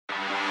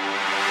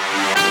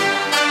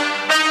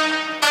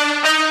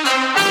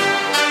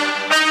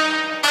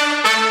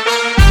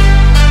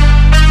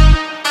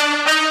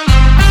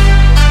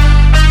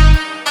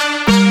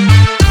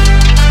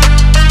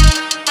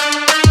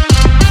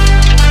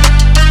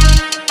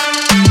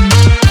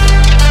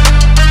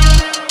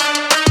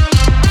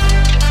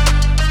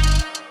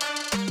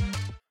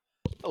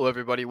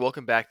everybody.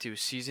 Welcome back to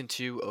Season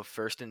 2 of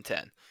First and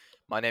 10.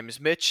 My name is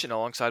Mitch, and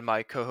alongside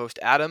my co host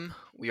Adam,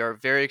 we are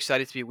very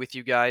excited to be with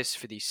you guys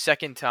for the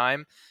second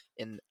time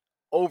in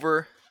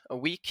over a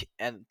week.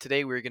 And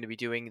today we're going to be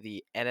doing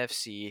the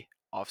NFC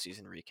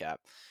Offseason recap.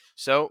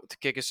 So, to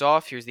kick us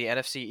off, here's the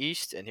NFC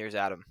East, and here's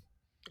Adam.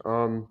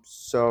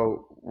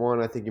 So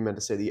one, I think you meant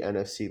to say the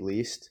NFC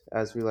least,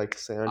 as we like to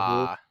say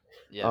on here.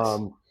 Yes.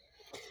 Um,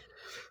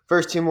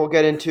 First team we'll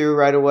get into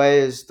right away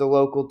is the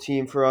local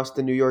team for us,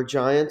 the New York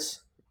Giants.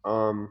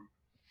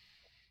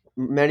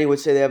 Many would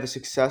say they have a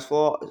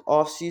successful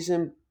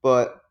offseason,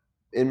 but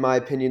in my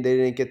opinion, they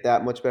didn't get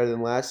that much better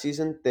than last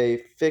season.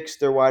 They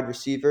fixed their wide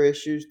receiver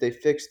issues. They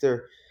fixed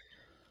their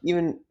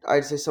even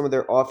I'd say some of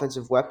their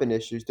offensive weapon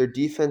issues. Their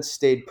defense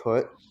stayed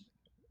put,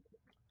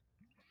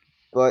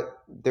 but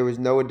there was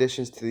no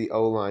additions to the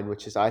O line,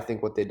 which is I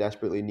think what they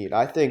desperately need.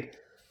 I think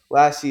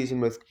last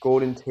season with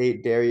Golden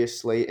Tate, Darius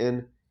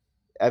Slayton,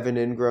 Evan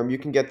Ingram, you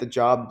can get the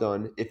job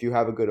done if you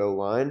have a good O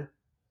line.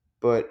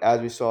 But as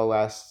we saw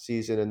last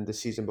season and the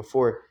season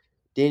before,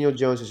 Daniel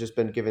Jones has just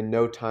been given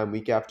no time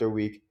week after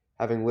week,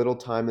 having little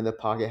time in the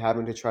pocket,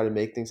 having to try to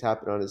make things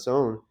happen on his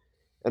own.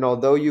 And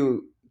although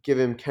you give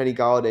him Kenny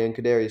Galladay and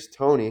Kadarius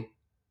Toney,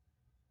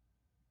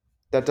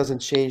 that doesn't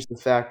change the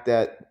fact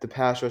that the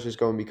pass rush is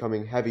going to be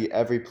becoming heavy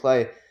every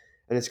play.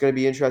 And it's going to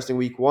be interesting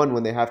week one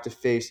when they have to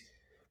face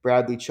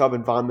Bradley Chubb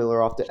and Von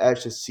Miller off the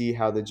edge to see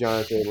how the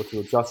Giants are able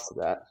to adjust to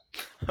that.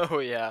 Oh,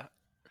 yeah.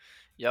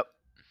 Yep.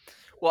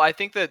 Well, I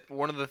think that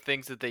one of the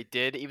things that they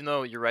did, even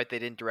though you're right, they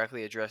didn't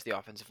directly address the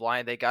offensive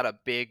line, they got a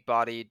big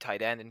bodied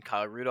tight end in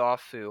Kyle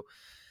Rudolph who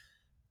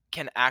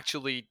can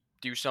actually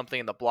do something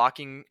in the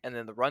blocking and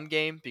then the run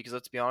game, because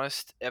let's be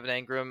honest, Evan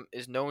Engram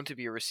is known to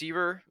be a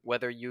receiver.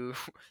 Whether you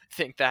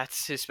think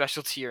that's his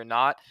specialty or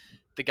not,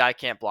 the guy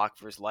can't block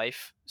for his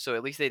life. So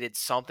at least they did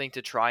something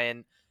to try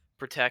and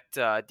protect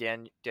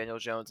Daniel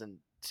Jones and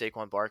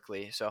Saquon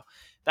Barkley. So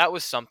that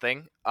was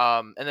something.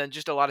 And then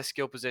just a lot of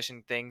skill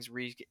position things,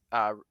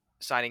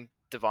 signing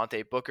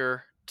Devontae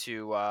Booker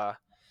to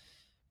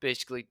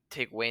basically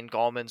take Wayne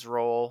Gallman's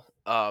role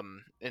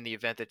in the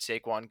event that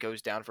Saquon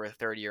goes down for a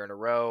third year in a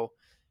row.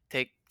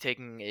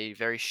 Taking a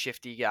very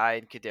shifty guy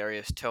in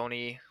Kadarius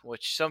Toney,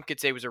 which some could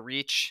say was a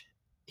reach.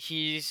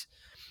 He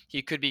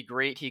could be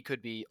great. He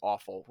could be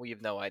awful. We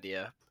have no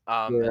idea.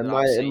 Yeah, And then in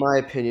obviously my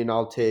opinion,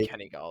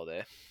 Kenny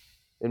Galladay.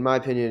 in my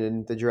opinion,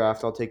 in the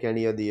draft, I'll take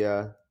any of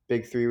the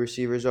big three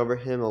receivers over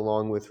him,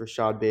 along with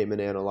Rashad Bateman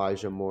and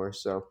Elijah Moore.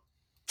 So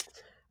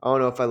I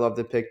don't know if I love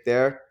the pick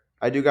there.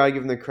 I do gotta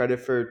give them the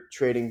credit for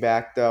trading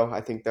back, though.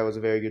 I think that was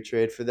a very good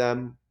trade for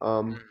them.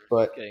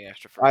 But Getting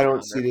extra I first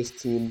don't see rounder. this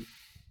team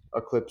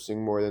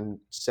eclipsing more than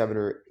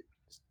 7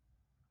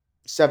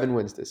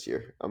 wins this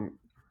year. I'm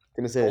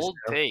gonna say this Bold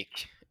now,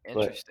 take.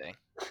 but Interesting.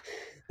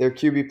 their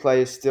QB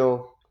play is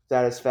still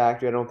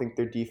satisfactory. I don't think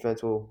their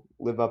defense will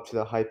live up to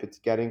the hype it's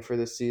getting for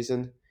this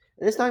season.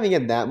 And it's not even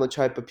getting that much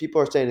hype, but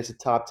people are saying it's a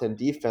top 10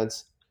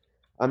 defense.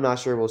 I'm not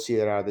sure we'll see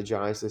that out of the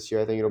Giants this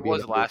year. I think it'll It be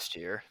was another. last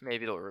year.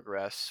 Maybe it'll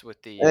regress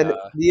with the And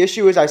the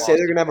issue is, I say loss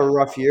they're of going to have a Justin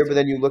rough year, but Robinson.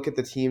 then you look at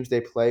the teams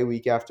they play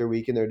week after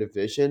week in their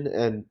division,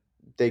 and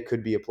they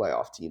could be a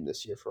playoff team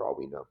this year for all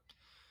we know.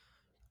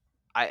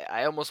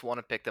 I almost want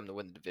to pick them to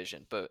win the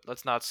division, but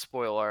let's not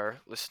spoil our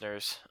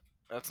listeners.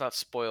 Let's not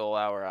spoil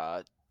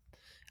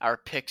our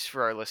picks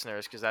for our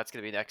listeners, because that's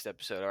going to be next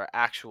episode, our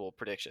actual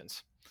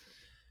predictions.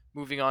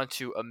 Moving on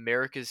to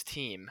America's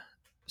team.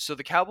 So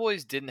the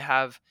Cowboys didn't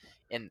have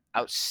an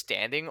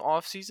outstanding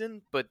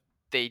offseason, but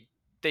they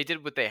they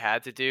did what they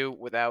had to do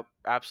without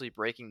absolutely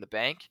breaking the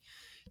bank.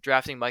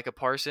 Drafting Micah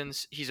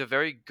Parsons, he's a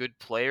very good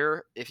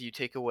player if you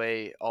take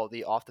away all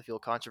the off the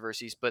field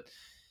controversies. But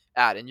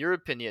in your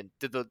opinion,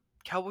 did the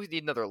Cowboys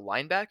need another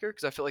linebacker?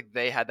 Because I feel like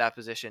they had that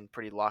position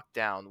pretty locked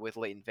down with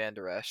Leighton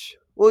Vander Esch.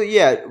 Well,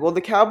 yeah. Well,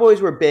 the Cowboys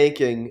were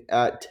banking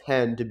at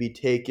 10 to be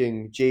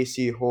taking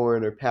J.C.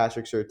 Horn or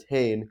Patrick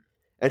Surtain.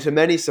 And to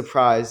many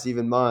surprise,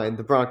 even mine,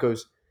 the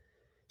Broncos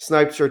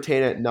sniped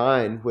Surtain at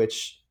 9,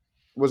 which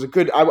was a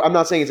good. I'm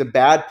not saying it's a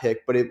bad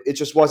pick, but it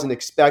just wasn't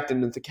expected.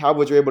 And if the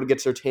Cowboys were able to get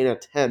Surtain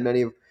at 10,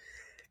 many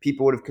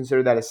people would have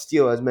considered that a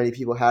steal, as many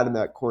people had in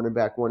that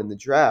cornerback one in the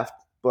draft.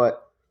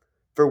 But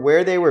for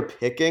where they were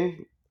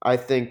picking, I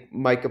think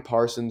Micah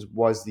Parsons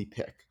was the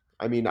pick.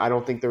 I mean, I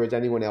don't think there was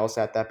anyone else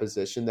at that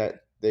position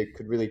that they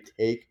could really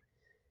take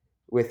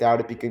without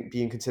it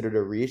being considered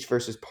a reach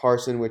versus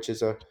Parson, which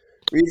is a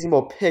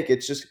reasonable pick.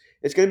 It's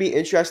going to be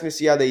interesting to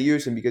see how they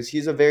use him because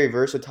he's a very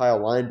versatile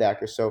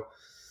linebacker. So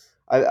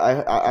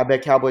I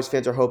bet Cowboys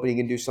fans are hoping he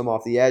can do some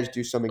off the edge,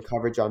 do some in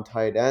coverage on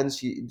tight ends,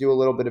 do a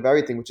little bit of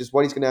everything, which is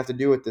what he's going to have to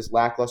do with this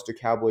lackluster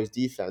Cowboys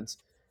defense.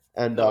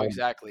 And No,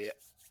 exactly.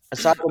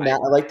 aside from I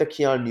that, I like the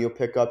Keanu Neal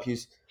pickup.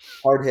 He's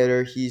hard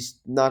hitter. He's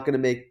not going to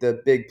make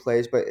the big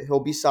plays, but he'll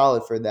be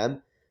solid for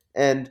them.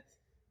 And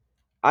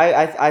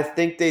I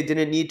think they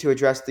didn't need to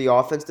address the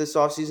offense this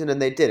offseason,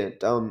 and they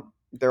didn't.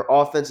 Their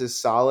offense is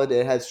solid.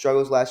 It had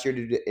struggles last year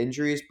due to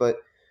injuries, but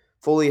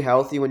fully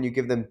healthy when you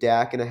give them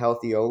Dak and a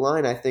healthy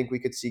O-line, I think we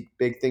could see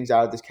big things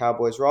out of this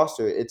Cowboys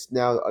roster. It's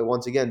now,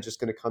 once again, just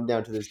going to come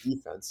down to this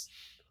defense.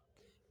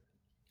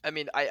 I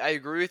mean, I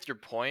agree with your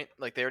point.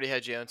 Like they already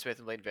had Jalen Smith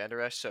and Leighton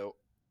Vander Esch, so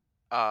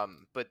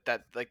but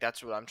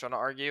that's what I'm trying to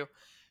argue.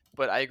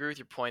 But I agree with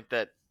your point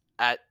that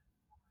at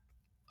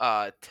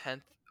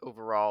 10th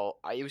overall,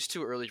 it was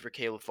too early for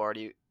Caleb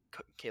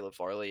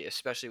Farley,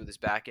 especially with his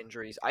back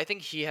injuries. I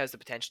think he has the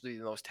potential to be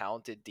the most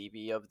talented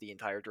DB of the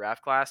entire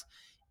draft class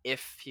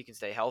if he can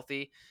stay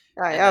healthy.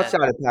 And then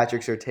Outside of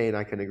Patrick Surtain,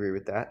 I can agree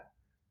with that.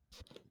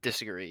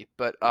 disagree,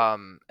 but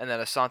and then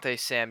Asante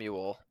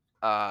Samuel.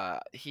 I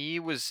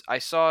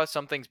saw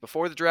some things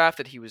before the draft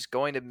that he was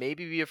going to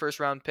maybe be a first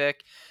round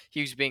pick.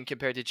 He was being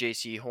compared to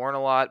J.C. Horn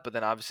a lot, but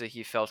then obviously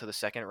he fell to the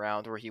second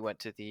round where he went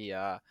to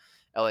the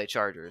L.A.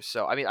 Chargers.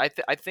 So I mean, I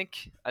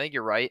think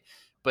you're right,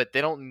 but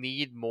they don't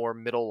need more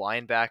middle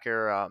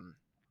linebacker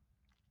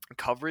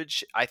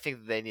coverage. I think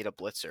that they need a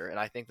blitzer, and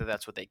I think that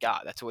that's what they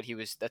got. That's what he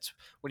was. That's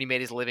what he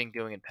made his living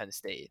doing in Penn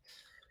State.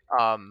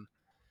 Um,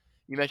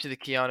 you mentioned the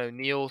Keanu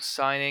Neal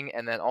signing,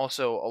 and then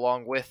also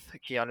along with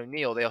Keanu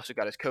Neal, they also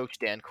got his coach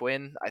Dan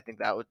Quinn. I think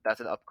that's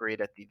an upgrade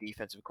at the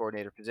defensive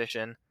coordinator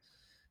position.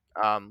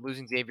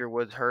 Losing Xavier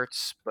Woods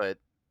hurts, but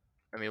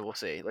I mean we'll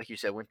see. Like you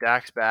said, when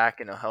Dak's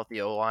back and a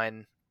healthy O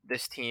line,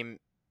 this team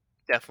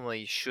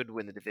definitely should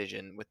win the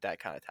division with that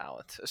kind of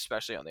talent,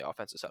 especially on the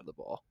offensive side of the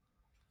ball.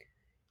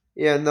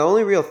 Yeah, and the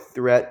only real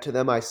threat to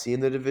them I see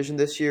in the division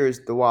this year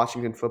is the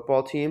Washington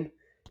football team.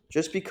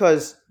 Just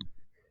because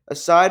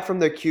aside from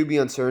their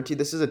QB uncertainty,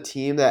 this is a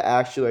team that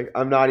actually like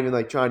I'm not even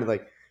like trying to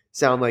like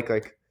sound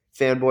like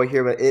fanboy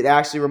here, but it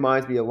actually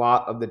reminds me a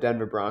lot of the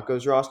Denver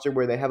Broncos roster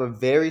where they have a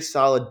very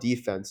solid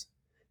defense.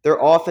 Their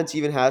offense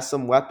even has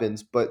some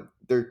weapons, but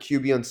their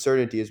QB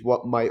uncertainty is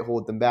what might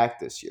hold them back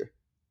this year.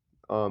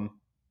 Um,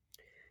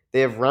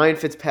 they have Ryan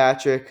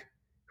Fitzpatrick,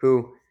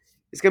 who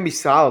is going to be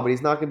solid, but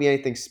he's not going to be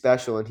anything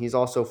special, and he's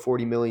also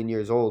 40 million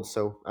years old,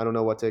 so I don't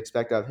know what to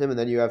expect out of him. And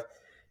then you have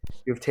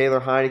Taylor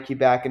Heineke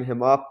backing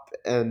him up,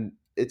 and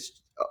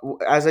it's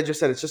as I just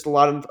said, it's just a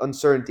lot of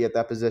uncertainty at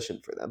that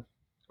position for them.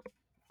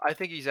 I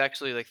think he's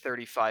actually like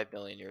 35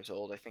 million years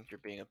old. I think you're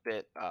being a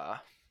bit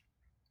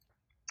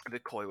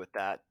coy with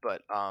that,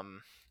 but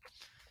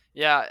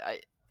yeah,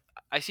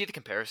 I see the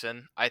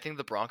comparison. I think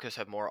the Broncos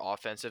have more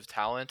offensive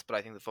talent, but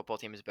I think the football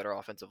team is a better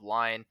offensive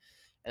line,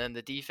 and then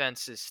the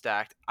defense is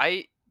stacked.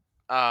 I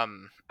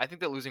think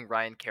that losing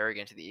Ryan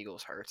Kerrigan to the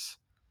Eagles hurts,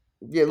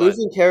 Yeah, but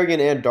losing Kerrigan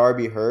and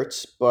Darby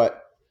hurts,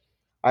 but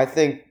I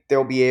think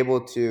they'll be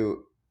able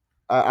to.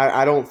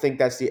 I don't think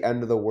that's the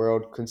end of the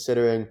world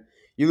considering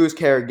you lose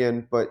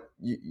Kerrigan, but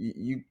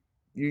you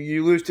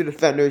lose two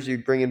defenders. You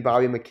bring in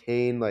Bobby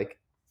McCain. Like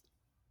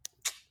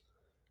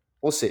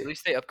we'll at see.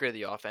 least they upgraded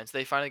the offense.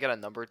 They finally got a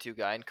number two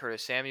guy in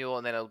Curtis Samuel,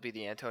 and then it'll be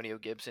the Antonio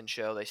Gibson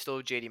show. They still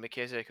have J.D.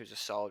 McKissick, who's a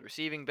solid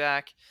receiving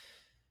back.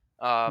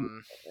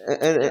 And,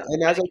 Yeah,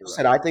 and I as I think you're just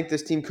said, right. I think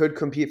this team could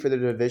compete for the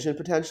division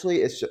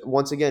potentially. It's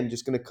once again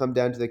just going to come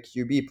down to the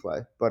QB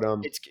play. But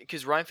It's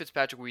because Ryan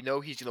Fitzpatrick, we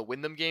know he's going to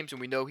win them games,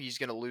 and we know he's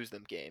going to lose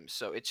them games.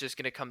 So it's just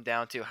going to come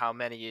down to how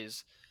many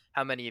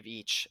of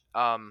each.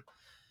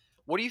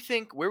 What do you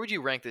think? Where would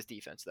you rank this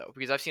defense though?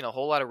 Because I've seen a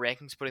whole lot of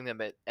rankings putting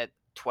them at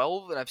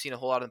 12, and I've seen a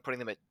whole lot of them putting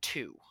them at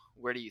 2.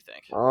 Where do you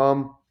think?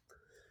 um,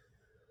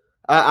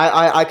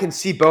 I can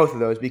see both of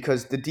those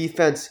because the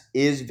defense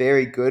is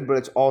very good, but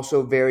it's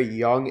also very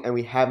young, and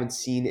we haven't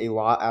seen a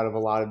lot out of a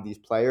lot of these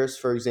players.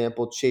 For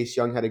example, Chase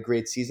Young had a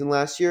great season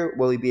last year.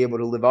 Will he be able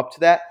to live up to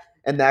that?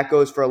 And that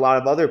goes for a lot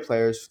of other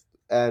players,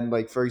 and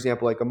like for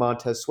example, like a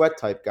Montez Sweat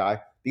type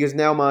guy, because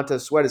now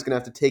Montez Sweat is going to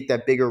have to take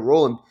that bigger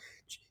role,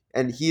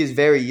 and he is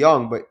very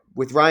young. But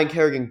with Ryan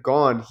Kerrigan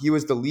gone, he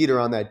was the leader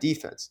on that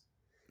defense.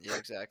 Yeah,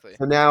 exactly.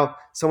 So now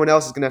someone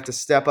else is going to have to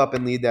step up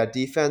and lead that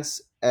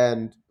defense.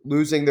 And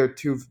losing their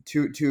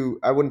two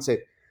I wouldn't say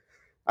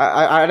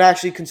I'd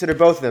actually consider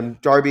both of them,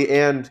 Darby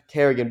and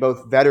Kerrigan,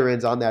 both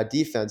veterans on that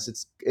defense.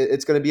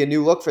 It's going to be a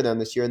new look for them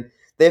this year, and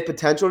they have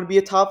potential to be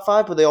a top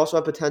five, but they also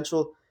have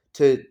potential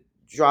to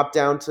drop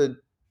down to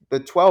the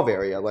 12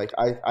 area. Like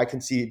I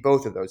can see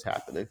both of those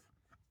happening.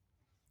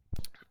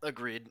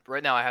 Agreed.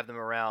 Right now, I have them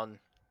around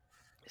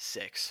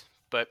 6.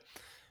 But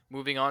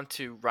moving on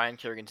to Ryan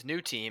Kerrigan's new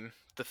team,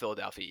 the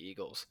Philadelphia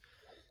Eagles.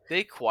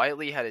 They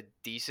quietly had a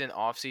decent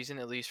offseason,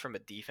 at least from a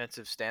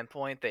defensive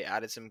standpoint. They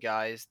added some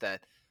guys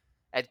that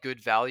at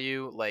good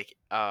value, like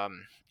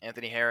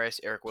Anthony Harris,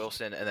 Eric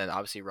Wilson, and then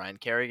obviously Ryan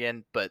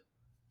Kerrigan. But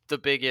the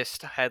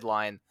biggest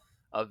headline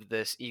of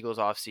this Eagles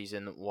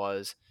offseason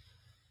was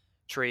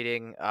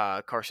trading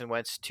Carson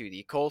Wentz to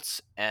the Colts,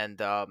 and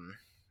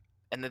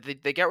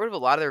they got rid of a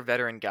lot of their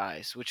veteran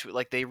guys, which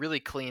like they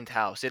really cleaned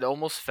house. It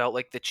almost felt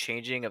like the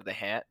changing of the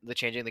Yeah,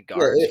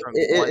 guards from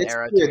one it's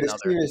era clear to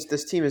another.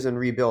 this team is in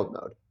rebuild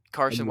mode.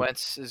 Carson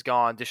Wentz is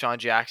gone. Deshaun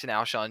Jackson,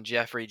 Alshon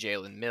Jeffrey,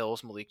 Jalen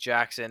Mills, Malik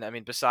Jackson. I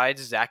mean,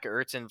 besides Zach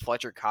Ertz and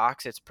Fletcher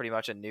Cox, it's pretty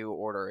much a new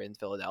order in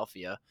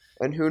Philadelphia.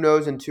 And who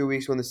knows in 2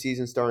 weeks when the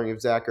season's starting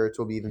if Zach Ertz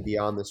will be even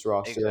beyond this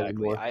roster Exactly.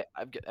 anymore.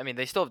 I mean,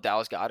 they still have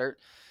Dallas Goddard,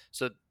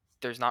 so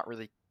there's not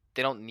really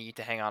they don't need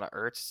to hang on to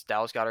Ertz.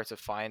 Dallas Goddard's a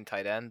fine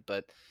tight end,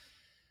 but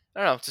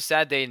I don't know. It's a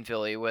sad day in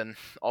Philly when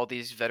all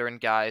these veteran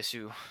guys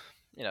who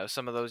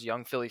some of those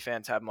young Philly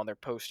fans have him on their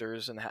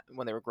posters and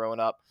when they were growing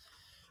up.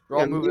 They're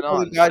Yeah, all I mean, these moving are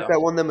the on. guys So that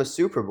won them a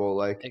Super Bowl.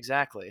 Like,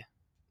 exactly,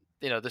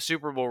 the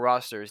Super Bowl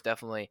roster is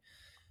definitely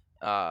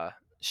uh,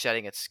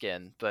 shedding its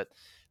skin, but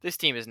this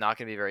team is not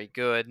going to be very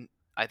good.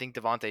 I think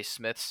Devontae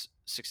Smith's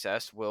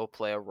success will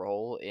play a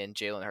role in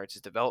Jalen Hurts'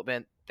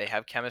 development. They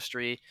have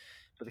chemistry,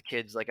 but the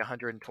kid's like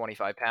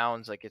 125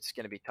 pounds. Like it's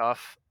going to be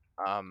tough.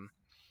 Um,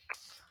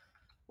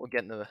 we'll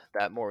get into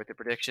that more with the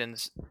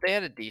predictions. They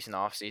had a decent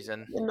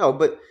offseason. no,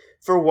 but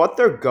for what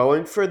they're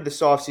going for,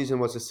 this offseason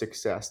was a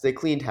success. They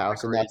cleaned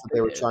house, and Agreed. that's what They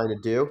they were did. trying to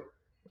do.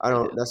 I They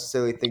don't did.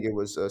 necessarily think it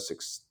was a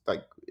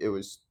like it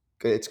was.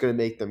 It's going to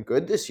make them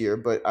good this year,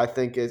 but I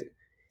think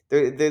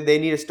they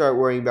need to start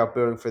worrying about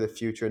building for the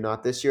future,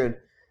 not this year. And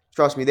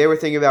trust me, they were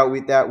thinking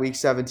about that week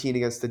 17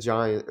 against the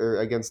Giant or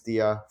against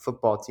the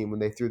football team when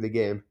they threw the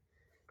game.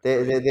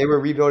 They, Agreed. they they were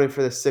rebuilding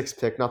for the sixth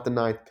pick, not the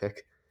ninth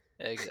pick.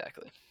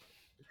 Exactly.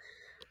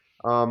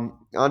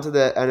 Onto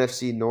the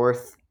NFC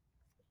North,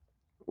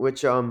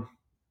 which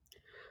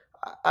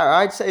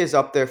I'd say is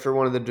up there for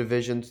one of the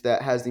divisions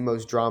that has the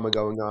most drama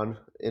going on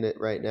in it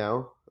right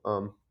now.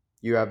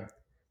 You have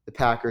the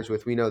Packers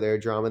with we know their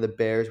drama, the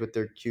Bears with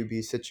their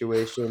QB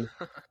situation.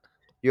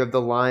 You have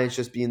the Lions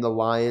just being the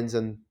Lions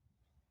and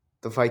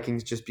the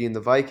Vikings just being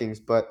the Vikings.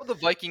 But Well, the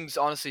Vikings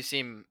honestly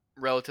seem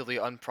relatively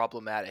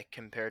unproblematic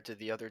compared to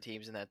the other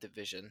teams in that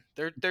division.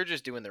 They're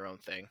just doing their own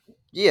thing.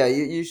 yeah,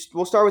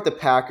 we'll start with the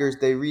Packers.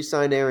 They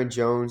re-signed Aaron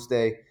Jones.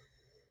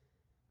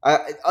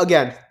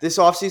 Again, this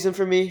offseason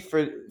for me,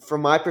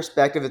 from my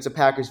perspective, it's a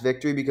Packers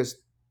victory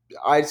because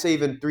I'd say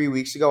even 3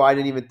 weeks ago, I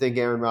didn't even think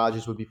Aaron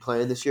Rodgers would be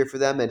playing this year for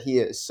them, and he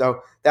is.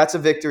 So that's a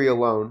victory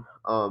alone.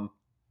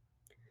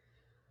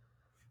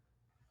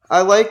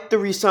 I like the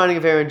re-signing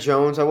of Aaron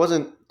Jones. I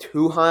wasn't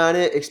too high on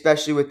it,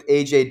 especially with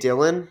AJ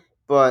Dillon,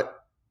 but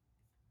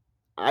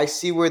I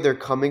see where they're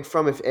coming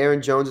from. If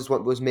Aaron Jones is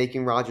what was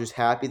making Rodgers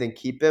happy, then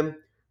keep him.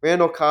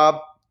 Randall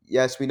Cobb,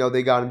 yes, we know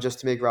they got him just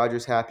to make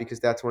Rodgers happy because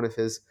that's one of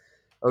his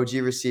OG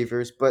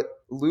receivers.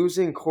 But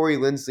losing Corey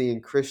Linsley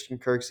and Christian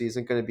Kirksey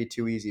isn't going to be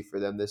too easy for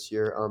them this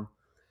year.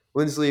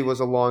 Linsley was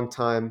a long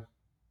time.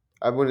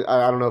 I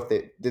don't know if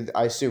they did.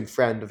 I assume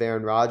friend of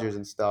Aaron Rodgers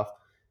and stuff,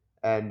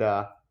 and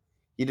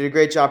he did a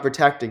great job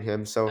protecting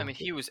him. I So mean,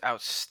 he was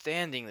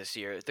outstanding this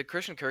year. The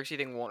Christian Kirksey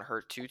thing won't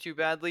hurt too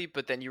badly,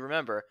 but then you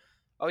remember,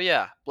 oh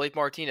yeah, Blake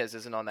Martinez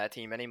isn't on that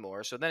team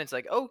anymore. So then it's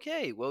like,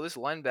 okay, well this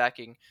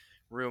linebacking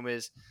room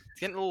is it's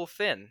getting a little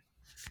thin.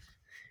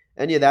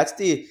 and yeah,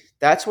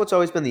 that's what's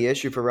always been the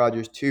issue for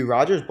Rodgers too.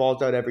 Rodgers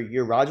balls out every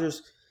year.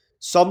 Rodgers,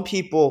 some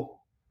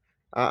people,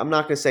 I'm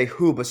not going to say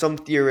who, but some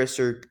theorists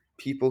or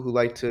people who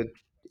like to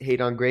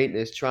hate on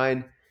greatness try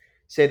and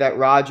say that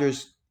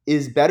Rodgers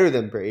is better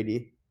than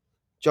Brady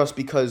just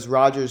because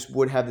Rodgers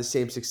would have the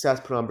same success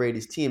put on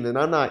Brady's team. And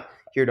I'm not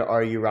here to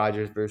argue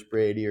Rodgers versus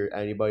Brady or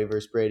anybody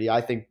versus Brady.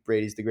 I think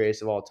Brady's the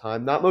greatest of all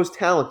time, not most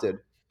talented,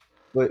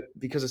 but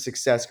because of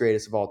success,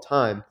 greatest of all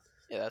time.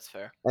 Yeah, that's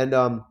fair. And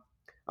I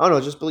don't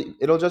know,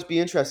 it'll just be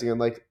interesting. And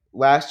like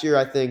last year,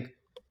 I think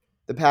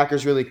the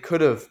Packers really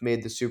could have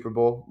made the Super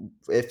Bowl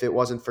if it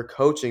wasn't for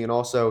coaching and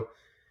also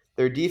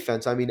their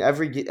defense. I mean,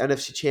 every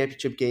NFC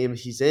Championship game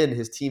he's in,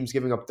 his team's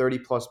giving up 30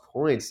 plus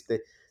points. The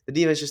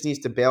defense just needs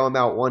to bail him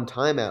out one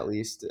time at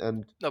least.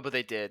 And No, but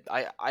they did.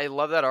 I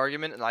love that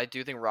argument, and I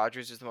do think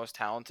Rodgers is the most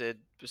talented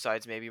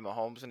besides maybe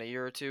Mahomes in a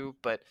year or two.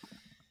 But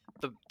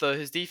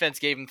his defense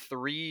gave him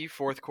three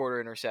fourth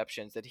quarter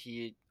interceptions that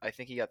I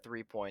think he got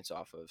 3 points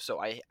off of. So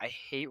I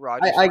hate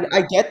I, Rodgers I, for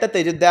I that. get that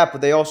they did that,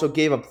 but they also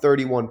gave up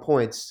 31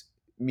 points,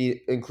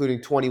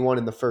 including 21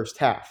 in the first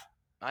half.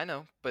 I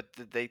know, but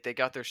they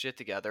got their shit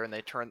together and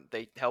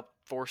they helped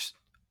force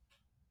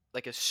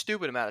like a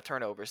stupid amount of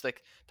turnovers.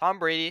 Like Tom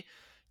Brady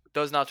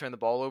does not turn the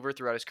ball over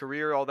throughout his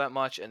career all that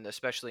much, and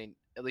especially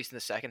at least in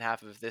the second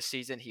half of this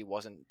season, he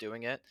wasn't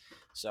doing it.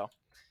 So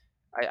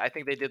I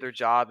think they did their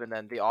job, and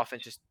then the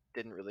offense just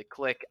didn't really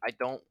click. I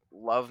don't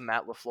love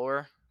Matt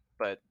LaFleur,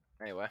 but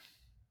anyway,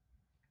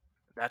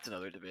 that's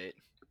another debate.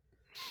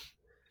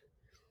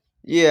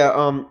 Yeah,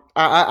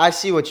 I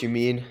see what you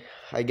mean,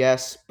 I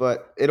guess,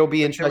 but it'll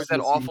be Like there was interesting that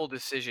to see. awful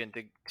decision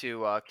to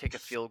kick a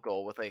field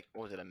goal with like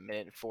what was it, a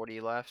minute and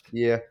 40 left?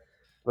 Yeah,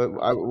 but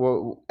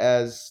Ugh.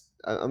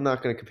 I'm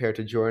not going to compare it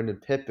to Jordan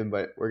and Pippen,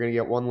 but we're going to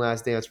get one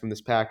last dance from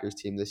this Packers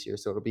team this year,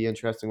 so it'll be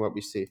interesting what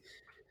we see.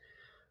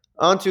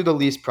 On to the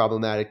least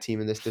problematic team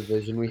in this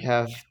division, we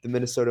have the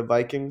Minnesota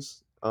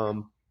Vikings.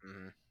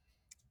 Mhm.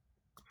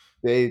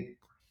 They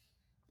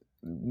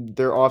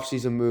their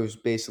offseason moves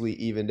basically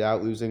evened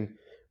out, losing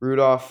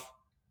Rudolph,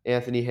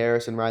 Anthony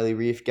Harris, and Riley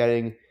Reef,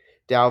 getting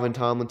Dalvin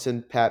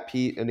Tomlinson, Pat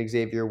Pete, and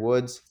Xavier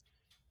Woods.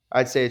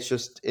 I'd say it's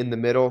just in the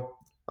middle.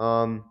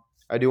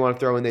 I do want to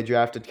throw in they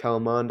drafted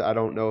Kellen Mond. I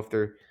don't know if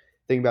they're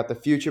thinking about the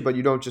future, but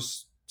you don't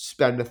just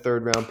spend a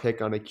third round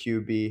pick on a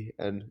QB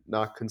and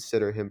not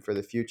consider him for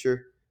the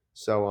future.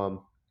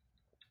 So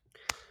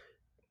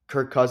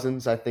Kirk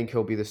Cousins, I think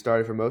he'll be the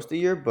starter for most of the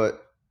year,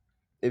 but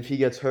if he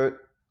gets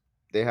hurt,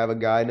 they have a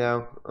guy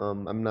now.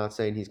 I'm not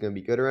saying he's going to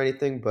be good or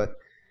anything, but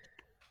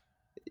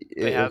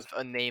They if have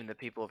a name that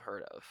people have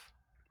heard of.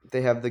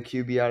 They have the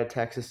QB out of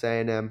Texas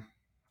A&M.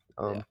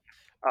 Yeah.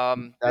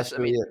 Um, This that's I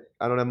really mean it.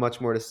 I don't have much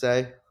more to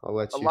say. I'll a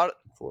let you lot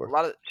a before.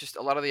 lot of just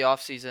a lot of the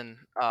offseason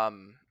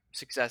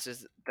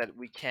successes that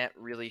we can't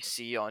really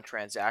see on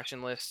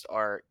transaction lists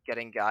are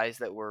getting guys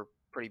that were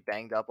pretty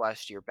banged up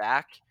last year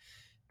back.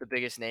 The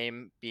biggest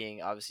name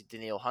being obviously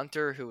Daniil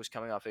Hunter, who was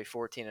coming off a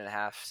 14 and a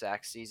half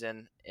sack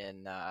season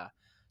in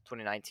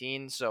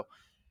 2019. So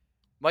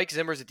Mike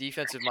Zimmer's a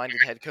defensive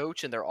minded head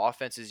coach, and their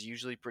offense is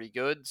usually pretty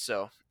good.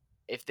 So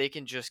if they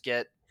can just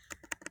get,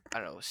 I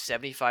don't know,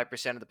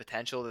 75% of the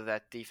potential that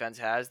that defense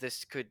has,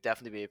 this could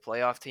definitely be a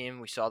playoff team.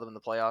 We saw them in the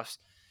playoffs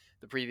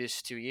the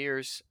previous 2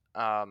 years.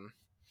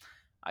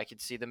 I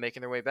could see them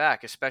making their way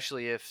back,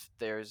 especially if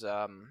the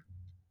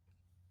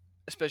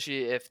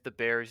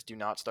Bears do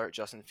not start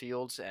Justin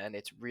Fields and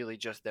it's really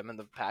just them and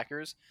the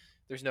Packers.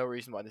 There's no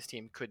reason why this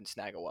team couldn't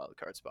snag a wild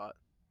card spot.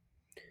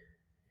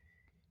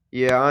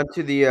 Yeah, on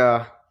to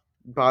the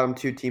bottom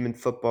two team in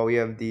football. We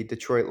have the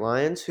Detroit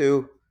Lions,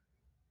 who,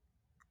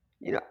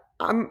 you know,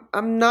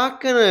 I'm not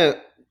gonna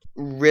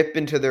rip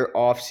into their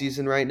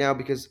offseason right now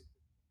because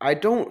I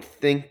don't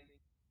think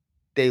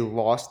they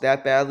lost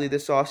that badly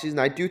this offseason.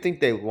 I do think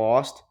they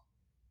lost,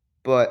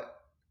 but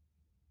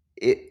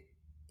it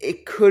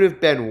it could have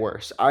been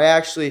worse.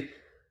 A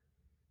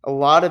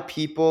lot of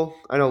people,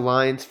 I know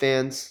Lions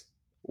fans,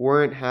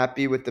 weren't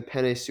happy with the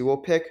Penei Sewell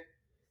pick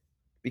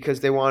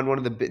because they wanted one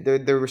of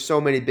there were so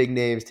many big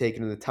names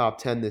taken in the top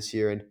 10 this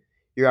year, and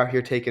you're out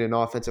here taking an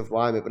offensive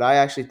lineman. But I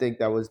actually think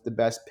that was the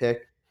best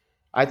pick.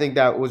 I think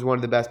that was one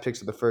of the best picks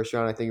of the first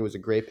round. I think it was a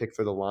great pick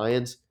for the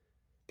Lions.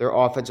 Their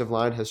offensive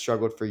line has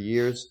struggled for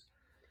years,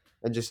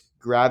 and just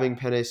grabbing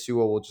Penei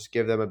Sewell will just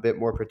give them a bit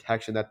more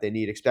protection that they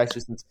need, especially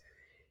since,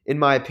 in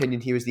my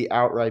opinion, he was the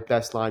outright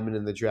best lineman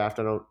in the draft.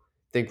 I don't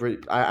think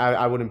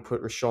I wouldn't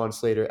put Rashawn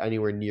Slater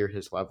anywhere near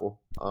his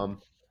level.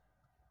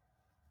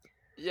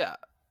 Yeah.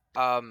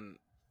 Um,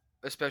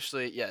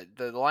 especially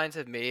the Lions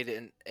have made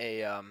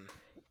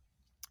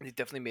they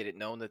definitely made it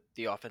known that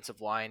the offensive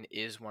line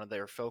is one of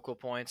their focal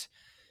points.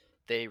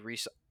 They re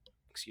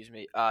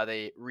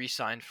they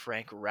re-signed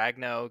Frank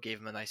Ragnow, gave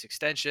him a nice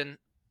extension.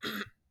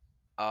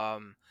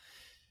 um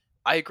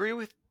I agree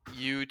with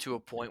you to a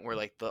point where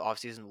like the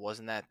offseason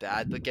wasn't that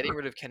bad, but getting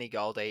rid of Kenny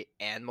Galladay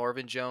and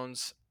Marvin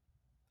Jones,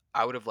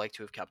 I would have liked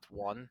to have kept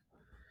one.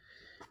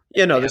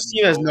 Yeah, no, They have this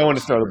team has no no one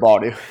to throw the receivers ball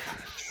to.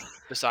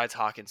 besides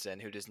Hawkinson,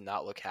 who does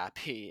not look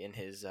happy in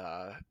his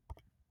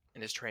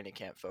training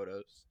camp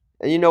photos.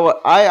 And you know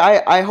what?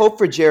 I hope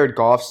for Jared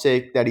Goff's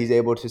sake that he's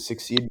able to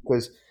succeed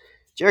because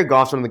Jared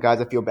Goff's one of the guys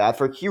I feel bad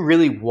for. He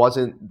really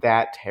wasn't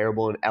that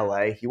terrible in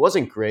LA. He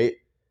wasn't great,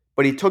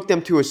 but he took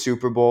them to a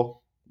Super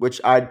Bowl, which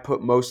I'd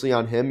put mostly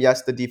on him.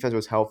 Yes, the defense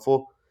was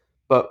helpful,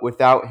 but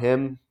without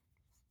him,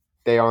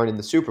 they aren't in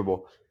the Super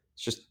Bowl.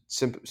 It's just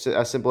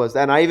as simple as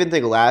that. And I even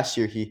think last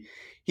year he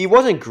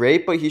wasn't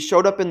great, but he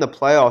showed up in the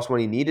playoffs when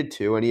he needed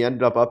to, and he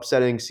ended up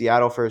upsetting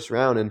Seattle first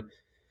round. And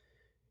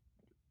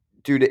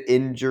due to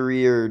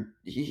injury or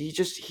he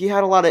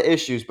had a lot of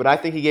issues, but I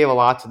think he gave a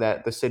lot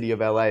to the city of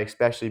LA,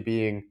 especially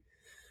being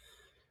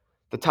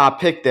the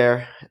top pick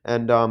there.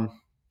 And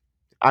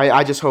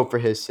I just hope for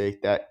his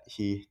sake that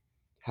he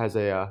has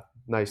a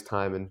nice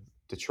time in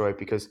Detroit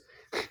because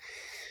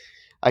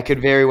I could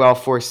very well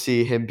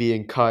foresee him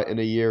being cut in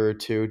a year or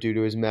two due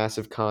to his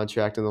massive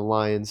contract and the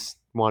Lions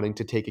wanting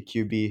to take a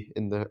QB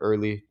in the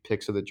early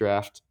picks of the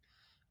draft.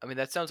 I mean,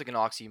 that sounds like an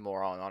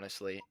oxymoron,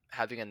 honestly.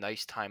 Having a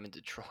nice time in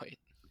Detroit.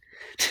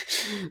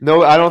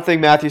 No, I don't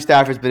think Matthew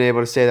Stafford's been able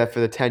to say that for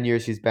the 10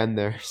 years he's been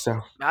there. So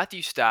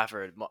Matthew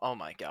Stafford, oh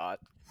my god.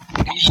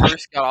 When he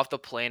first got off the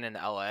plane in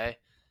LA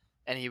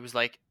and he was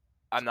like,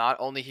 I'm not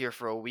only here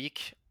for a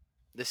week,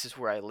 this is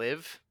where I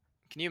live.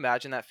 Can you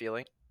imagine that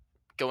feeling?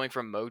 Going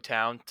from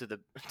Motown to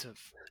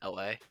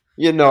LA.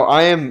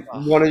 I am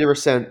Ugh.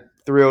 100%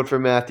 thrilled for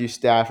Matthew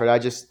Stafford. I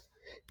just,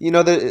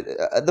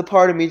 the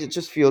part of me that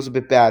just feels a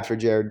bit bad for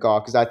Jared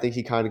Goff because I think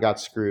he kind of got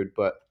screwed.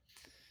 But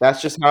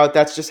that's just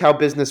how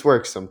business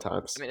works I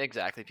sometimes. mean,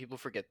 exactly. People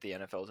forget the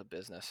NFL is a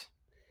business.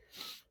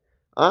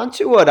 On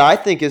to what I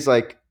think is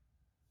like,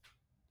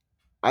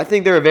 I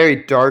think they're a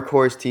very dark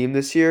horse team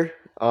this year.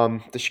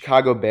 The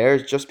Chicago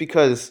Bears, just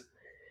because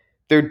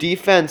their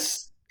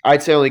defense,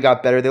 I'd say only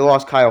got better. They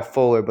lost Kyle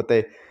Fuller, but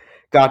they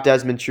got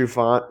Desmond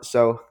Trufant,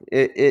 so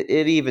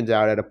it evens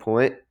out at a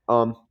point.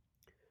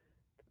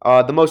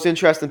 The most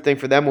interesting thing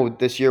for them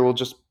this year will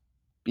just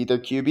be their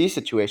QB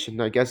situation.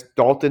 I guess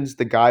Dalton's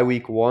the guy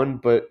week one,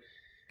 but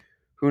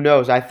who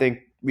knows? I think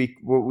we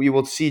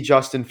will see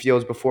Justin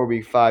Fields before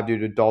week five due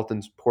to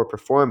Dalton's poor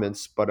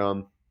performance. But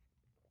I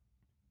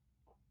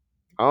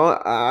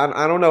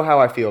don't know how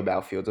I feel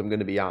about Fields. I'm going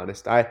to be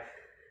honest.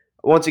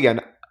 Once again,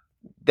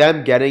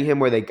 them getting him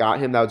where they got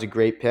him, that was a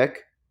great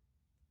pick,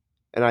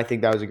 and I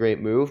think that was a great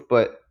move.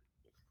 But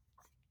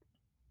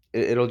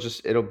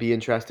it'll be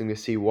interesting to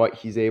see what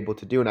he's able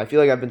to do. And I feel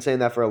like I've been saying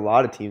that for a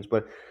lot of teams,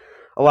 but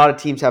a lot of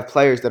teams have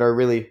players that are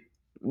really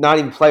not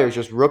even players,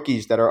 just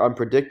rookies that are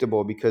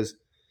unpredictable because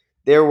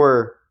there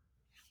were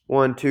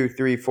one, two,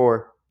 three,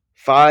 four,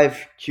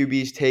 five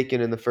QBs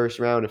taken in the first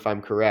round, if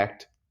I'm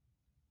correct.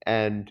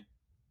 and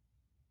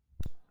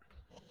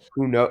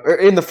who knows, or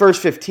in the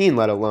first 15,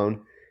 let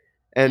alone.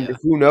 And Yeah,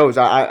 who knows?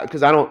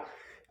 Because I don't.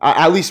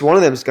 At least one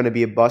of them is going to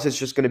be a bust. It's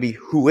just going to be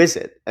who is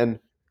it? And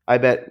I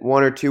bet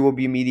one or two will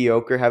be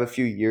mediocre, have a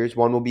few years.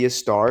 One will be a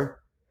star,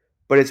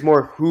 but it's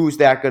more who's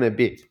that going to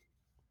be?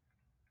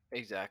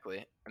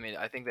 exactly. I mean,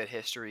 I think that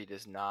history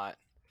does not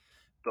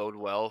bode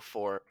well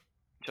for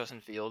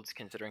Justin Fields,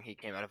 considering he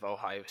came out of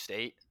Ohio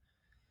State.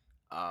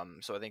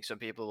 So I think some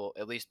people,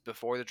 at least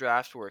before the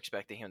draft, were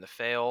expecting him to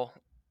fail.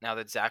 Now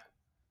that Zach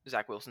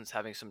Wilson's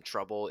having some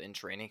trouble in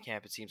training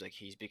camp, it seems like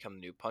he's become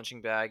the new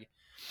punching bag.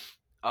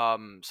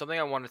 Something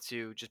I wanted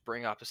to just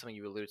bring up is something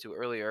you alluded to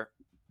earlier.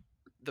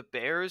 The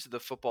Bears, the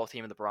football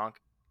team, and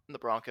the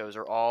Broncos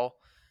are all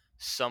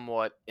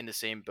somewhat in the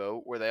same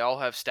boat, where they all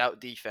have stout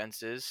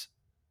defenses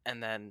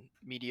and then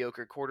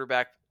mediocre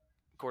quarterback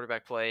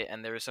play,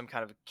 and there is some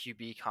kind of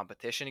QB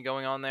competition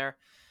going on there.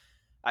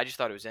 I just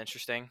thought it was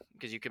interesting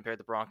because you compared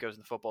the Broncos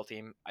and the football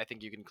team. I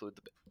think you can include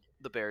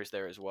the Bears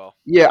there as well.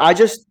 Yeah, I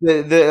just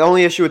the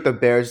only issue with the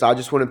Bears, I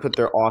just wouldn't put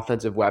their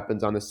offensive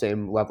weapons on the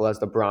same level as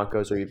the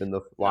Broncos or even the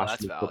No, that's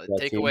Washington valid. football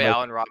Take team. away Like,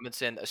 Allen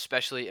Robinson,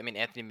 especially. I mean,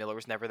 Anthony Miller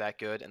was never that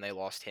good, and they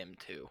lost him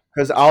too.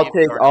 because You see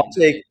him start in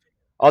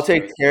I'll the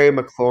take Steelers. Terry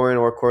McLaurin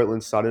or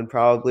Cortland Sutton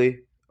probably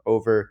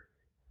over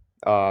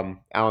Allen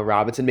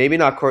Robinson. Maybe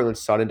not Cortland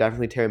Sutton,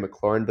 definitely Terry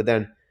McLaurin. But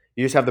then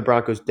you just have the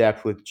Broncos'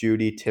 depth with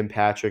Judy, Tim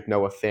Patrick,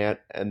 Noah Fant,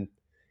 and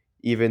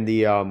even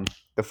the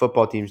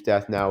football team's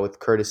depth now with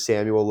Curtis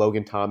Samuel,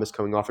 Logan Thomas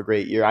coming off a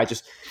great year.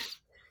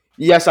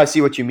 Yes, I see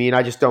what you mean.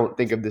 I just don't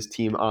think of this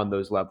team on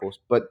those levels.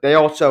 But they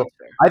also, That's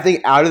fair. I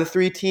think, out of the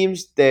three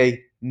teams,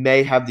 they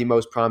may have the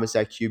most promise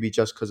at QB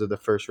just because of the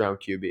first round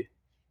QB.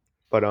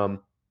 But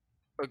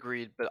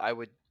Agreed, but I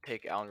would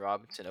take Allen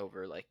Robinson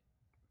over like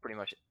pretty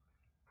much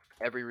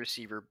every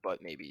receiver,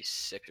 but maybe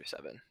 6 or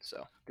 7.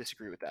 So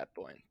disagree with that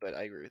point, but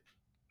I agree with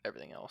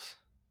everything else.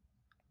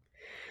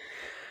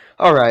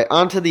 all right,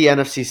 on to the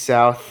NFC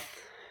South,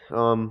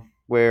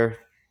 where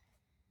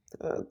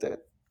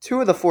two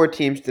of the four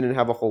teams didn't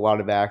have a whole lot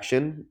of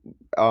action.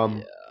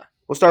 Yeah,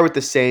 We'll start with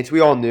the Saints. We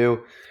all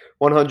knew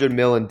 100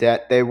 mil in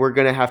debt. They were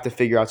going to have to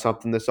figure out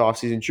something this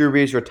offseason. Drew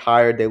Brees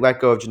retired. They let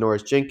go of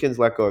Janoris Jenkins,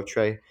 let go of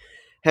Trey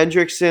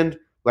Hendrickson,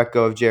 let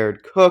go of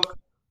Jared Cook,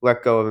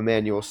 let go of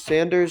Emmanuel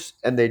Sanders,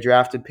 and they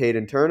drafted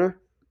Peyton Turner.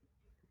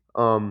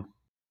 Um,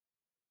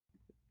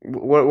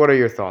 what are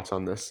your thoughts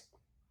on this?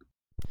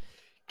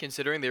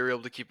 considering they were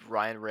able to keep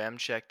Ryan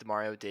Ramczyk,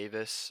 Demario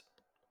Davis,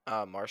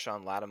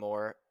 Marshawn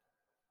Lattimore,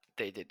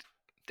 they did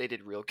they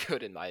did real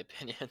good in my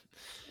opinion.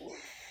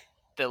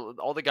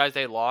 All the guys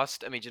they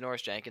lost. I mean,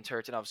 Janoris Jenkins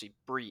hurts, and obviously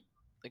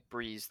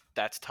Breeze.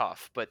 That's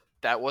tough, but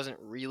that wasn't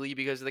really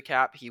because of the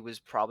cap. He was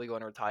probably going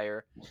to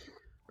retire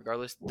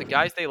regardless. The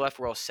guys they left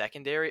were all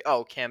secondary.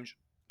 Oh, Cam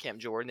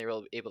Jordan. They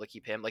were able to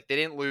keep him. Like they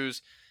didn't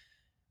lose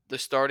the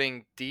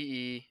starting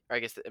DE. Or I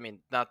guess I mean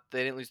not.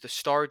 They didn't lose the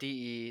star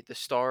DE, the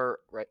star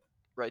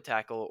right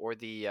tackle, or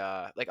the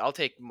like. I'll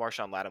take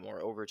Marshawn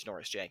Lattimore over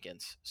Janoris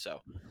Jenkins.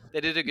 So they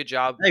did a good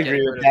job I agree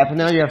getting with rid of that, but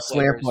now you decent have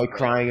Slamp players, Boy but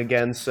crying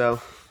again,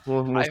 so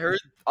we'll see.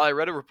 I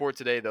read a report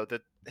today though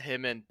that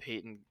him and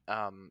Peyton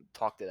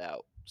talked it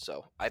out.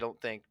 So I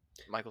don't think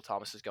Michael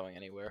Thomas is going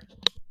anywhere.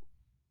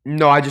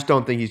 No, I just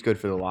don't think he's good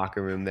for the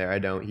locker room there. I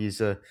don't.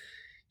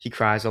 He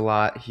cries a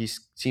lot.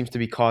 Seems to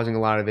be causing a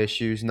lot of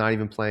issues. Not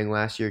even playing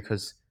last year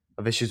because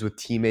of issues with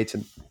teammates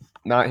and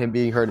not him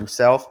being hurt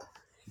himself.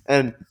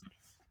 And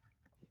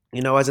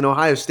as an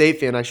Ohio State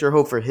fan, I sure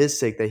hope for his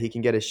sake that he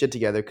can get his shit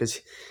together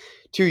because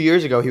 2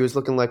 years ago he was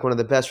looking like one of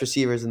the best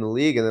receivers in the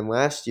league, and then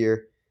last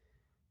year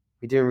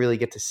we didn't really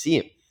get to see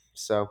him.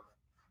 So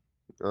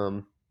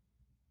um,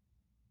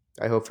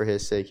 I hope for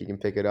his sake he can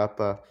pick it up.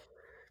 But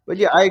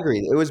yeah, Yeah. I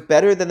agree. It was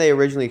better than they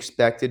originally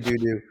expected due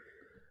to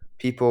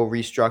people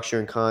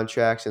restructuring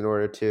contracts in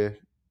order to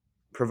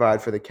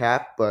provide for the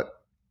cap, but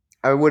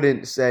I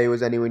wouldn't say it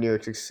was anywhere near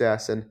a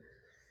success. And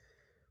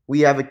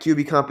we have a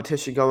QB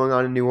competition going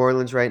on in New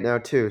Orleans right now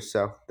too,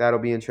 so that'll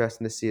be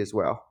interesting to see as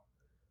well.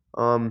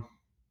 Um,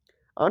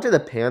 On to the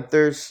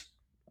Panthers.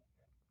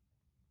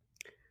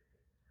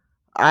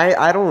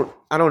 I don't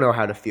know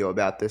how to feel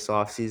about this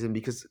offseason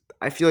because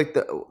I feel like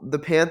the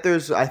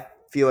Panthers I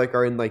feel like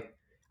are in like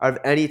out of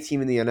any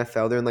team in the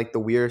NFL, they're in like the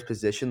weirdest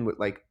position with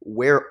like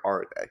where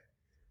are they?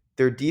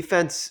 Their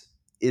defense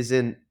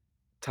isn't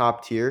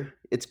top tier.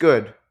 It's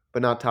good,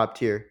 but not top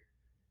tier.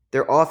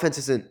 Their offense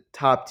isn't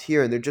top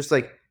tier, and they're just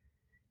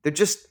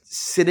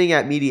sitting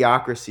at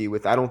mediocrity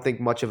with I don't think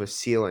much of a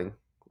ceiling,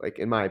 like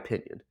in my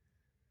opinion.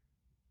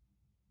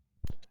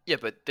 Yeah,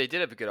 but they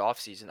did have a good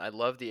offseason. I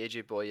love the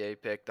AJ Boye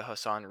pick, the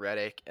Hassan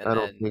Reddick, and I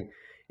don't then think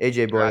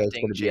AJ Boye is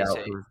going drafting to be out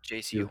for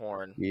JC two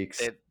Horn. weeks.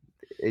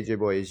 They AJ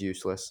Boye is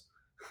useless.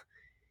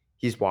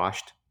 He's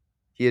washed.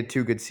 He had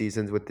 2 good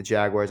seasons with the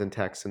Jaguars and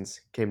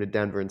Texans. Came to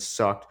Denver and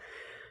sucked.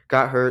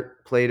 Got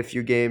hurt. Played a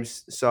few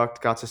games.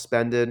 Sucked. Got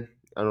suspended.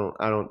 I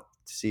don't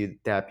see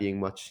that being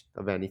much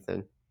of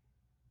anything.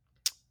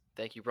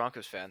 Thank you,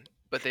 Broncos fan.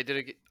 But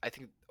I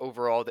think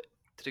overall they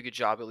did a good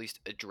job at least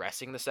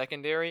addressing the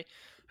secondary.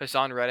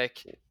 Hassan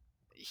Reddick,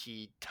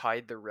 he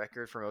tied the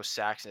record for most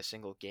sacks in a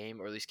single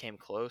game, or at least came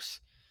close.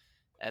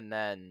 And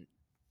then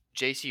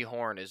J.C.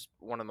 Horn is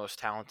one of the most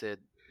talented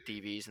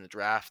DBs in the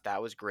draft.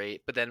 That was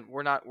great. But then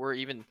we're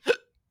even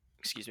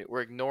excuse me,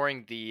 we're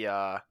ignoring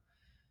the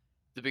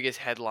biggest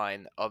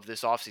headline of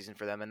this offseason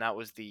for them, and that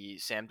was the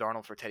Sam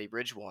Darnold for Teddy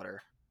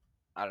Bridgewater.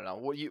 I don't know.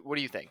 What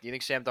do you think? Do you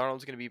think Sam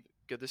Darnold's going to be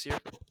good this year?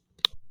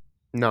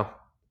 No,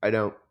 I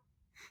don't.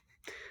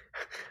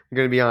 I'm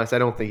gonna be honest. I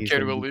don't think he's Care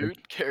gonna to be good.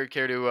 allude? Care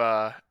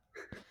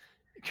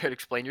to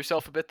explain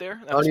yourself a bit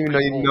there? That I don't was even know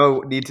pretty you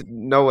bold. need to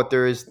know what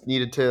there is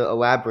needed to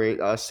elaborate.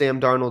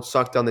 Sam Darnold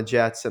sucked on the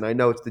Jets, and I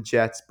know it's the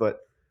Jets, but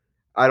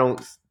I don't.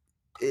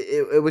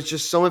 It was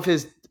just some of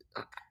his.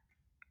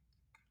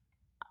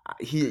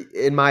 He,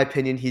 in my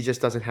opinion, he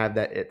just doesn't have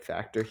that it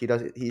factor. He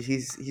doesn't.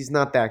 He's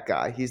not that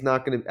guy. He's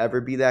not going to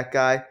ever be that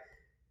guy,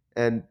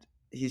 and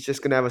he's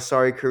just going to have a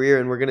sorry career.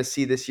 And we're going to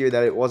see this year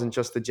that it wasn't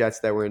just the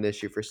Jets that were an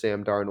issue for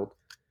Sam Darnold.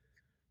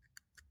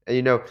 And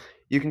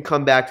you can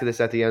come back to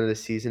this at the end of the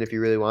season if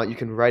you really want. You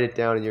can write it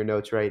down in your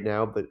notes right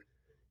now, but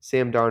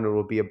Sam Darnold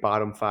will be a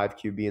bottom 5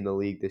 QB in the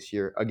league this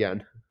year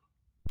again.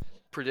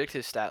 Predict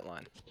his stat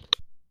line.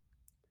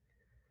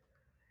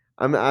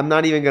 I'm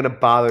not even gonna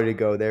bother to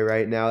go there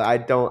right now. I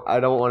don't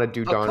want to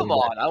do Oh, come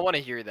Darnold. on. I want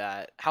to hear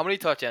that. How many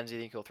touchdowns do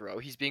you think he'll throw?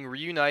 He's being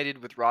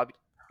reunited with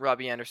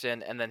Robbie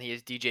Anderson, and then he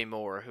has DJ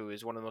Moore, who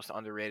is one of the most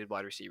underrated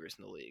wide receivers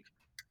in the league.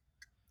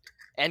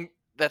 And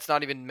that's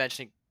not even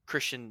mentioning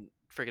Christian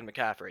friggin'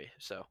 McCaffrey.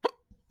 So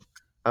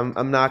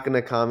I'm not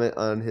gonna comment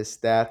on his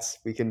stats.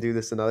 We can do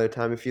this another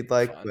time if you'd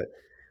like, fine. but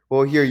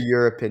we'll hear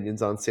your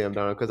opinions on Sam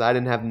Darnold because I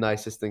didn't have the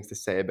nicest things to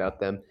say about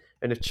them.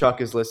 And if Chuck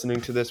is listening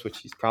to this, which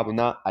he's probably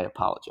not, I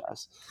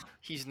apologize.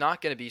 He's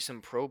not going to be some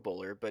Pro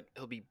Bowler, but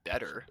he'll be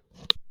better.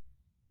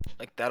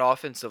 Like, that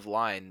offensive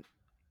line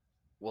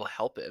will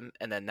help him.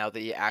 And then now that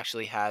he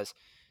actually has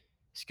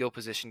skill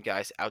position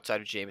guys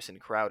outside of Jamison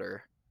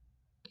Crowder,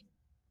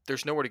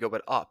 there's nowhere to go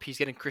but up. He's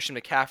getting Christian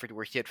McCaffrey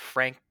where he had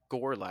Frank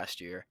Gore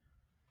last year.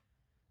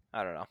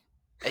 I don't know.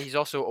 And he's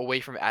also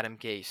away from Adam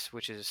Gase,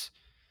 which is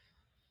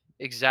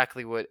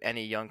exactly what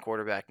any young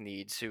quarterback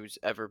needs who's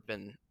ever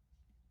been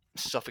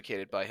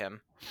suffocated by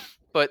him.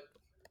 But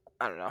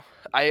I don't know.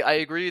 I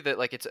agree that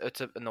like it's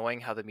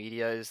annoying how the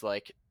media is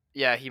like,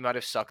 yeah, he might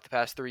have sucked the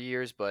past 3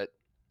 years, but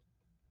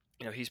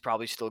he's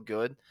probably still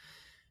good.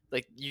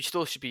 Like, you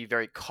still should be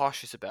very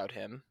cautious about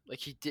him. Like,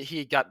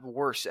 he got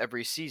worse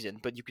every season,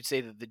 but you could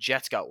say that the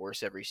Jets got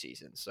worse every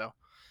season. So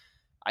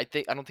I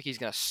don't think he's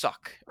gonna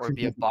suck or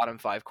be a bottom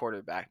 5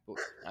 quarterback. But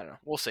I don't know.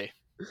 We'll see.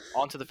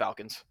 On to the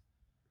Falcons.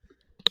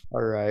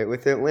 All right,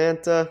 with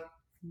Atlanta,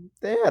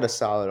 they had a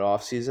solid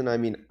offseason. I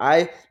mean,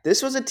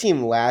 this was a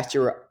team last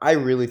year where I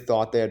really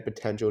thought they had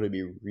potential to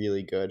be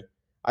really good.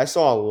 I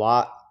saw a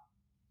lot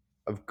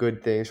of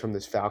good things from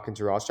this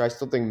Falcons roster. I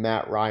still think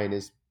Matt Ryan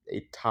is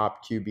a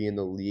top QB in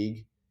the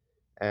league,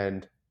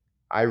 and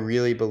I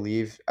really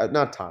believe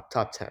not top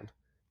 10,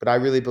 but I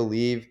really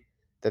believe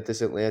that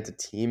this Atlanta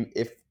team,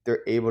 if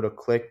they're able to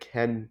click,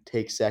 can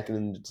take second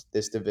in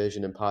this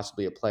division and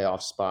possibly a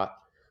playoff spot.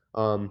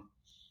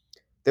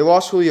 They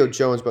lost Julio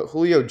Jones, but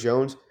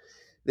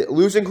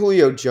losing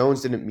Julio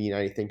Jones didn't mean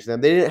anything to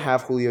them. They didn't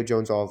have Julio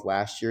Jones all of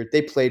last year.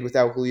 They played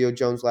without Julio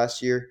Jones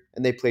last year,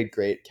 and they played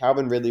great.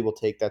 Calvin Ridley will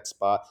take that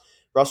spot.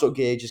 Russell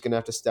Gage is going to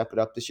have to step it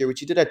up this year, which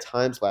he did at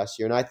times last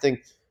year. And I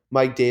think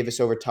Mike Davis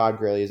over Todd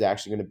Gurley is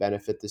actually going to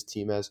benefit this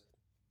team, as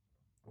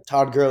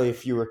Todd Gurley,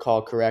 if you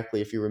recall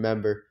correctly, if you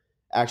remember,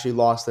 actually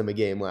lost them a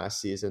game last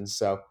season.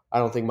 So I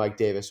don't think Mike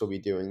Davis will be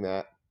doing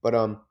that. But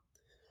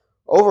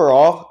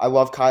overall, I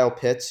love Kyle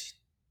Pitts,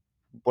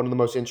 one of the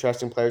most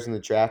interesting players in the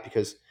draft,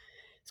 because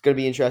it's going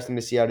to be interesting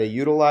to see how they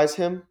utilize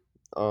him.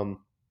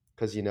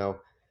 Because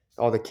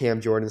all the Cam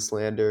Jordan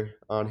slander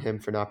on him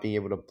for not being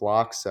able to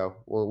block. So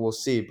we'll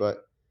see.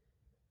 But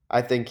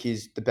I think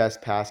he's the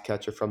best pass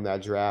catcher from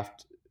that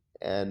draft,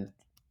 and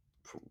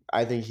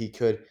I think he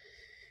could.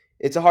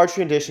 It's a hard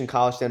transition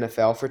college to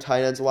NFL for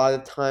tight ends a lot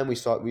of the time. We've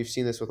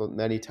seen this with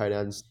many tight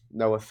ends: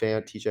 Noah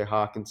Fant, T.J.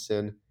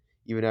 Hawkinson,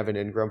 even Evan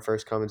Ingram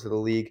first coming to the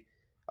league.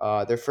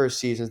 Their first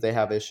seasons they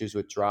have issues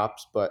with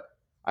drops, but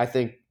I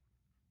think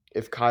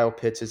if Kyle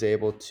Pitts is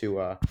able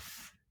to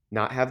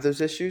not have those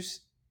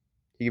issues,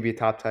 he could be a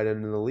top tight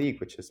end in the league,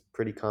 which is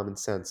pretty common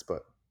sense.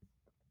 But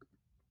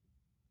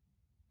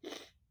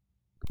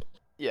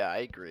Yeah, I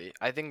agree.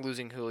 I think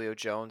losing Julio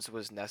Jones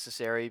was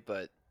necessary,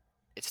 but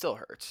it still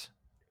hurts.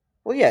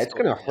 well, It yeah, it's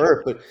still gonna really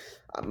hurt. hurts.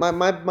 But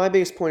my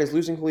biggest point is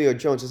losing Julio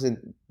Jones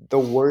isn't the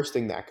worst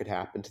thing that could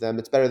happen to them.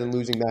 It's better than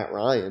losing Matt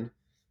Ryan.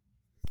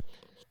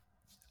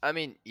 I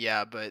mean,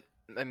 yeah, but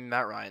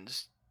Matt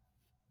Ryan's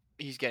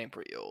he's getting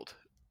pretty old.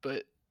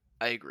 But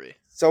I agree.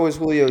 So is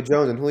Julio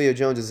Jones, and Julio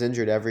Jones is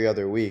injured every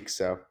other week.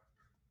 So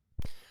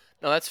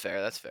No, that's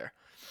fair. That's fair.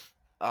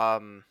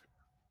 Um,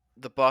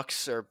 the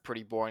Bucks are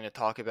pretty boring to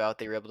talk about.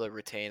 They were able to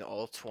retain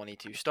all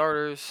 22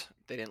 starters.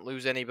 They didn't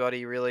lose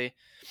anybody really.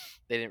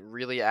 They didn't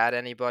really add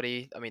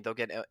anybody. I mean, they'll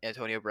get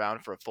Antonio Brown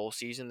for a full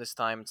season this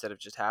time instead of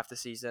just half the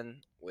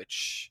season,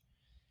 which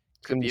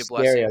it's could gonna be be a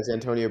scary, blessing. as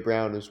Antonio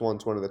Brown is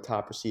once one of the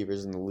top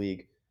receivers in the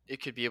league.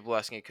 It could be a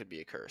blessing. It could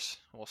be a curse.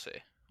 We'll see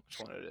which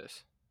one it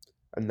is.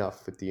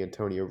 Enough with the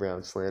Antonio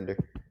Brown slander.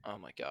 Oh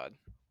my God.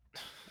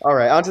 All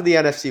right, on to the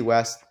NFC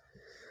West.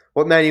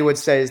 What many would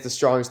say is the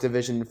strongest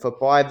division in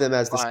football. I have them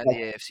as the Behind the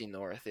AFC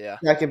North, yeah.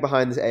 second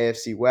behind the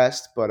AFC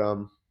West, but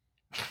we'll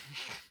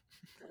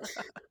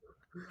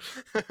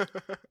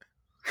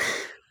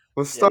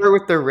Yeah. start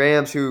with the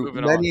Rams, who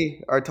Moving on.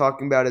 many are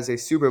talking about as a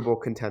Super Bowl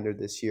contender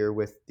this year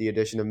with the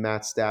addition of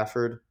Matt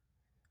Stafford.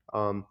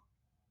 Um,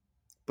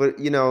 but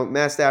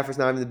Matt Stafford's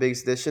not even the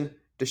biggest addition.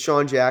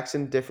 Deshaun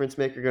Jackson, difference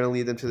maker, going to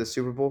lead them to the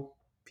Super Bowl.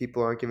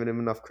 People aren't giving him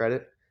enough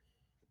credit.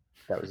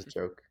 That was a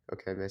joke.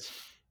 Okay, Mitch.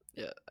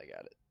 Yeah, I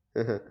got it.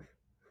 You're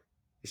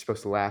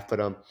supposed to laugh, but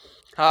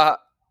Ha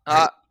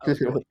ha. I was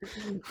going.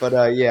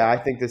 but yeah, I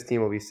think this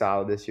team will be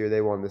solid this year.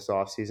 They won this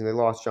offseason. They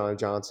lost John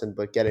Johnson,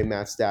 but getting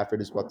Matt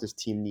Stafford is what this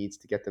team needs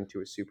to get them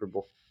to a Super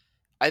Bowl.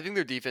 I think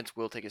their defense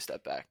will take a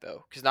step back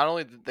though, because not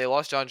only did they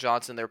lost John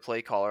Johnson, their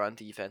play caller on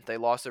defense, they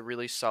lost a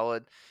really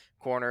solid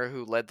corner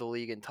who led the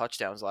league in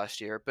touchdowns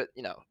last year. But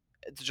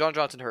John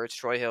Johnson hurts.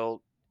 Troy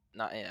Hill,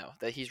 not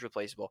that he's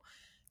replaceable.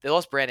 They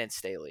lost Brandon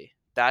Staley.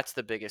 That's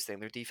the biggest thing.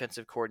 Their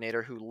defensive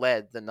coordinator who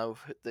led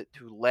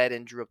who led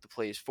and drew up the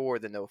plays for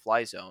the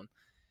no-fly zone.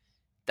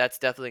 That's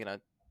definitely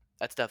gonna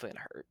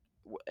hurt.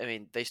 I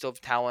mean, they still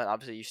have talent.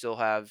 Obviously, you still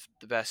have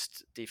the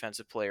best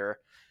defensive player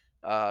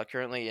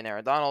currently in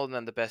Aaron Donald, and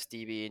then the best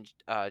DB in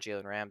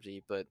Jalen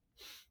Ramsey. But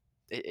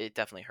it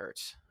definitely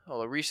hurts.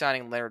 Although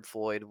re-signing Leonard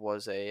Floyd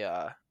was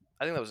I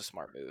think that was a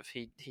smart move.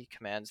 He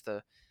commands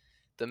the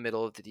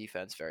middle of the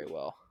defense very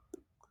well.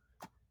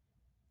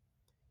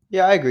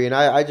 Yeah, I agree, and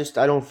I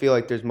don't feel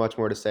like there's much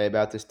more to say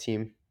about this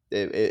team.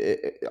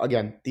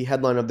 Again, the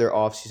headline of their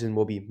offseason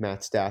will be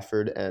Matt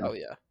Stafford, and Oh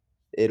yeah,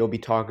 it'll be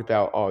talked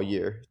about all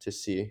year to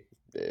see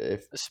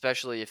if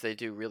especially if they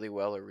do really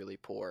well or really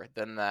poor,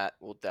 then that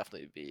will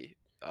definitely be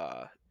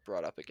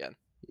brought up again.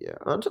 yeah.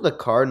 Onto the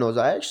Cardinals,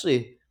 I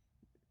actually,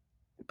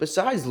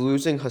 besides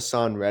losing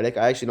Hassan Reddick,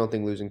 I actually don't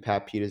think losing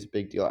Pat Pete is a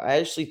big deal. I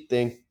actually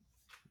think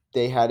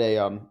they had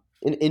an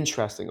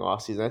interesting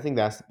offseason. I think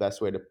that's the best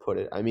way to put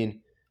it. I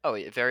mean, Oh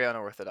yeah, very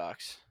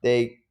unorthodox.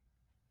 they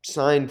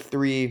signed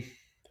three.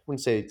 I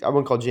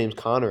wouldn't call James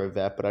Conner a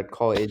vet, but I'd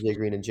call AJ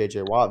Green and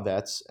JJ Watt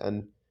vets.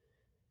 And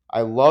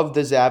I love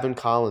the Zavin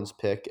Collins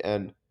pick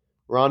and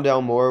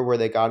Rondell Moore, where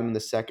they got him in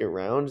the second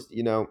round.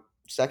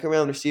 Second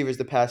round receivers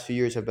the past few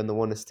years have been the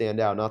one to stand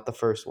out, not the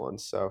first one.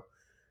 So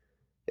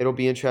it'll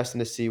be interesting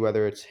to see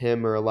whether it's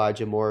him or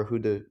Elijah Moore, who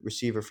the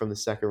receiver from the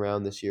second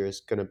round this year is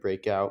going to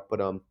break out.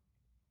 But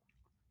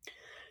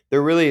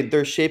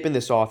they're shaping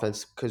this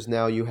offense because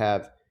now you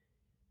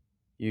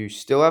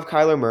still have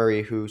Kyler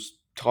Murray, who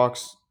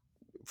talks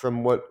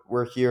from what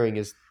we're hearing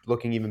is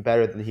looking even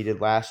better than he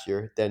did last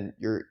year. Then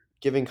you're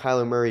giving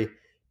Kyler Murray,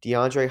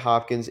 DeAndre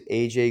Hopkins,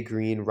 AJ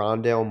Green,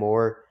 Rondale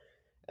Moore,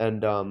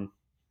 and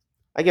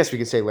I guess we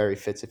could say Larry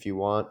Fitz if you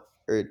want.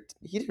 Or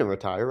he didn't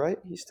retire, right?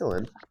 He's still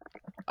in.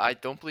 I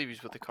don't believe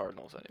he's with the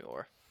Cardinals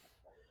anymore.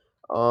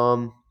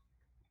 Um,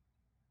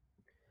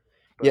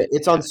 yeah, But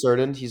it's yeah,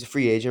 uncertain. He's a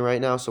free agent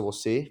right now, so we'll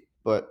see.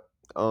 But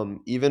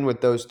even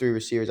with those three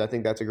receivers, I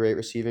think that's a great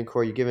receiving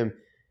core. You give him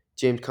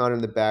James Conner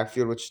in the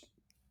backfield, which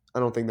I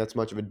don't think that's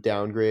much of a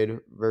downgrade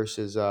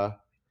versus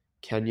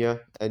Kenya,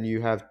 and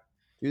you I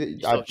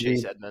still have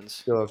Chase believe, Edmonds.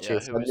 still have Yeah,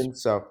 Chase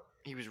Edmonds. So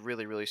he was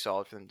really really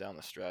solid for them down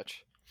the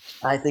stretch.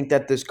 I think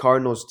that this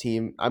Cardinals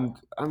team, I'm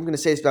going to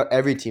say it's about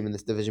every team in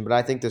this division, but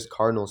I think this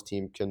Cardinals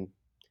team can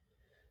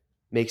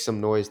make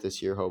some noise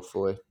this year,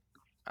 hopefully.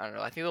 I don't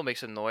know. I think they'll make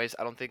some noise.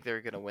 I don't think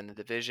they're gonna win the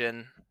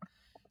division.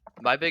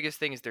 My biggest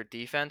thing is their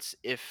defense.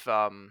 If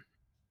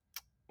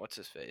what's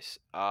his face?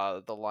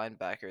 The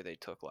linebacker they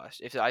took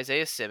last. If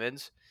Isaiah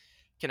Simmons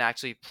can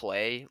actually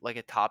play like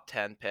a top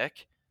 10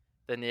 pick,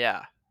 then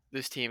yeah,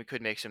 this team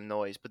could make some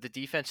noise. But the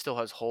defense still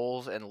has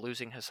holes, and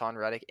losing Hassan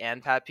Reddick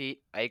and Pat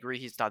Pete, I agree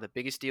he's not the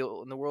biggest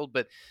deal in the world,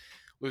 but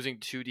losing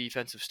two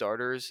defensive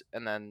starters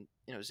and then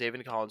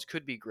Zaven Collins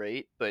could be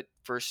great, but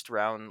first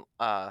round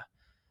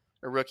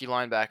or rookie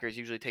linebackers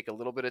usually take a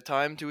little bit of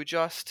time to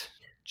adjust,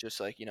 just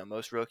like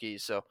most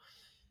rookies. So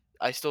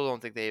I still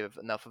don't think they have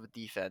enough of a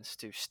defense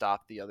to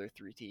stop the other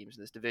three teams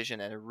in this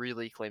division and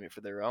really claim it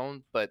for their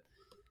own. But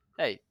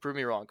hey, prove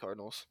me wrong,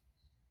 Cardinals.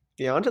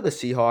 Yeah, onto the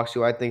Seahawks,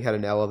 who I think had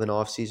an hell of an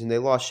offseason. They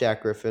lost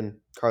Shaq Griffin.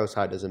 Carlos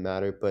Hyde doesn't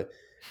matter, but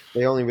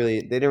they didn't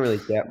really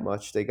get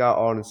much. They got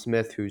Alden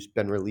Smith, who's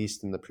been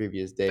released in the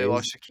previous They days.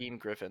 lost Shaquem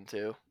Griffin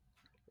too.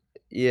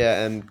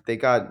 Yeah, and they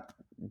got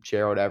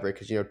Gerald Everett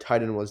because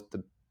tight end was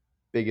the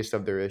biggest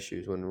of their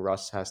issues when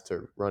Russ has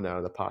to run out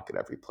of the pocket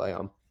every play.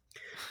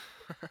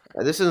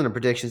 This isn't a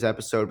predictions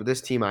episode, but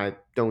this team I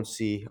don't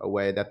see a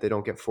way that they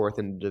don't get fourth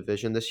in the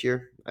division this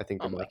year. I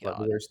think Oh they're my by far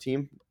the God! worst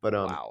team, but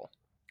Wow.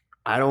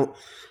 I don't.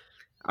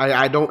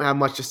 I don't have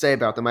much to say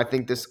about them. I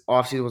think this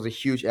offseason was a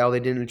huge L. They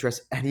didn't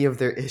address any of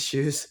their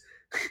issues,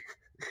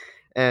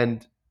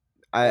 and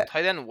Well, I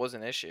tight end was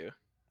an issue.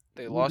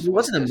 They lost it Will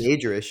wasn't a Dis.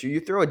 major issue. You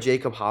throw a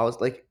Jacob Hollis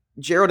like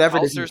Gerald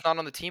Everett isn't. Hollister's not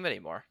on the team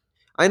anymore.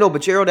 I know,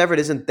 but Gerald Everett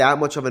isn't that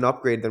much of an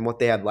upgrade than what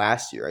they had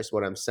last year. Is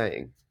what I'm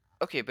saying.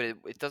 Okay, but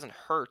it doesn't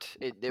hurt.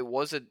 It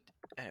was a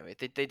anyway.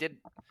 They did.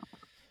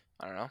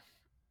 I don't know.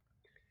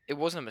 It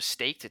wasn't a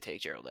mistake to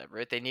take Gerald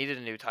Everett. They needed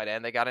a new tight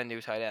end. They got a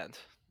new tight end.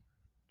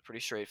 Pretty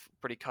straight,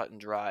 pretty cut and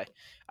dry.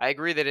 I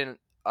agree they didn't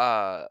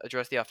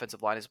address the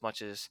offensive line as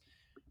much as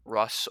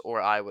Russ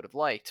or I would have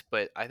liked,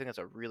 but I think that's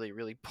a really,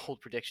 really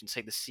bold prediction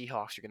saying the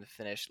Seahawks are going to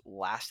finish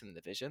last in the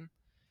division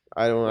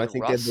I don't know. I with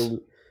think Russ.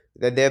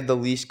 they have the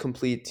least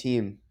complete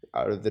team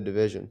out of the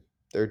division.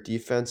 Their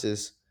defense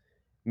is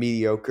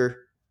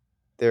mediocre.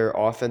 Their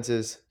offense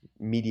is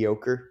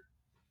mediocre.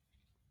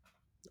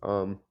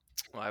 Um,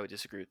 Well, I would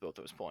disagree with both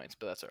those points,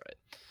 but that's all right.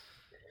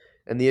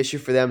 and the issue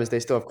for them is they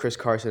still have Chris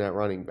Carson at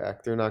running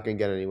back. They're not going to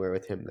get anywhere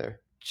with him there.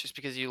 Just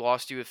because you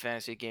lost you a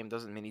fantasy game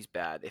doesn't mean he's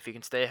bad. If he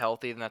can stay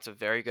healthy, then that's a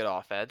very good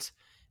offense.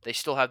 They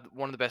still have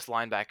one of the best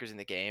linebackers in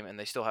the game, and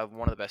they still have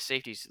one of the best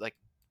safeties, like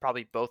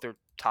probably both their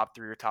top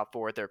 3 or top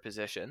 4 at their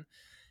position.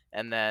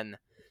 And then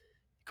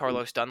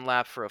Carlos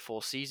Dunlap for a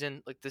full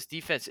season. Like this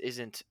defense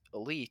isn't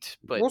elite,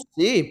 but We'll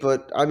see,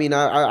 but I mean,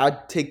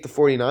 I'd take the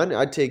 49.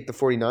 I'd take the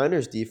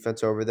 49ers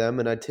defense over them,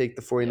 and I'd take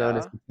the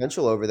 49ers yeah,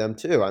 potential over them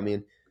too. I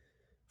mean,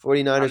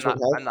 49ers were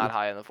I'm not healthy.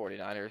 high on the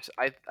 49ers.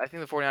 I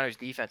think the 49ers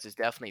defense is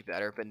definitely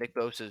better, but Nick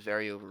Bosa is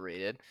very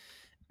overrated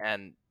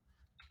and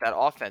that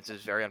offense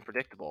is very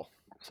unpredictable.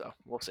 So,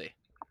 we'll see.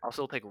 I'll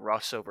still take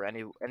Russ over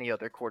any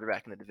other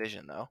quarterback in the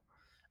division though.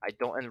 I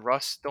don't and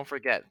Russ, don't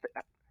forget,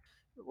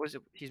 was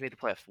it, he's made the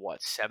playoffs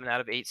what, 7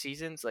 out of 8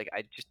 seasons? Like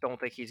I just don't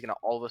think he's going to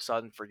all of a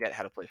sudden forget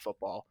how to play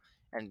football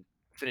and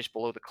finish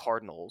below the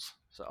Cardinals.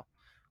 So,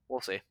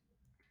 we'll see.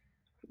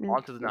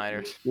 On to the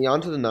Niners. Yeah,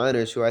 on to the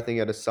Niners, who I think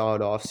had a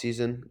solid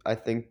offseason. I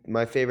think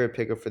my favorite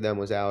pickup for them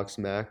was Alex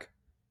Mack.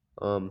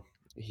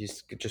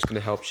 He's just going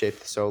to help shape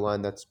this O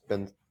line that's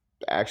been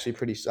actually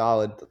pretty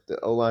solid. The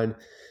O line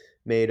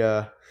made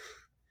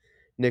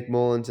Nick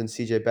Mullins and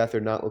CJ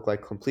Beathard not look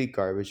like complete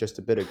garbage, just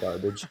a bit of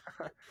garbage.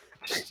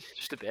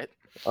 just a bit.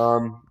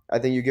 I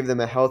think you give them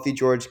a healthy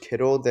George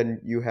Kittle,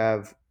 then you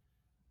have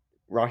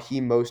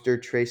Raheem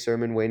Mostert, Trey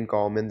Sermon, Wayne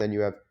Gallman, then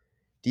you have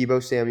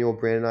Debo Samuel,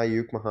 Brandon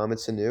Ayuk, Mohamed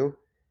Sanu.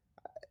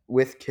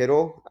 With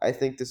Kittle, I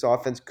think this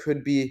offense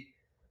could be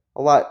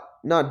a lot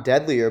not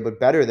deadlier, but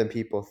better than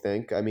people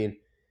think. I mean,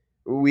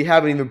 we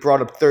haven't even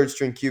brought up third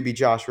string QB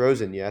Josh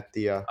Rosen yet.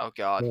 Oh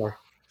God, More,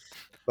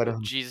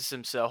 but Jesus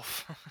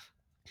himself.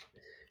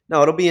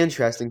 no, it'll be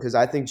interesting because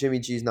I think Jimmy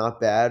G's not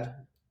bad,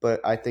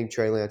 but I think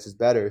Trey Lance is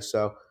better.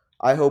 So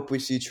I hope we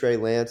see Trey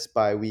Lance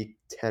by week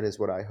 10 is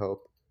what I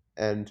hope.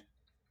 And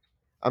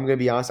I'm gonna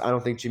be honest, I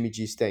don't think Jimmy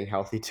G's staying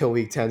healthy till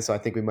week 10, so I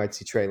think we might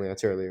see Trey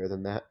Lance earlier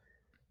than that.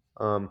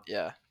 Um,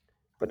 Yeah,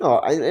 but no,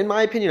 in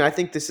my opinion, I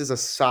think this is a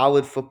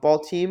solid football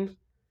team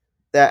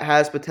that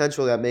has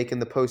potential at making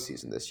the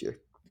postseason this year.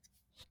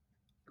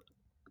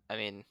 I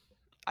mean,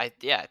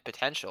 yeah,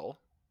 potential.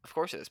 Of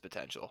course, it has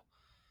potential.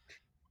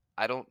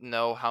 I don't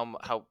know how.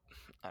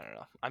 I don't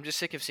know. I'm just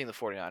sick of seeing the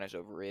 49ers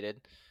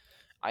overrated.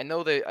 I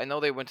know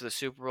they went to the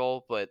Super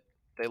Bowl, but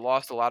they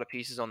lost a lot of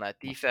pieces on that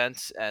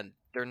defense, and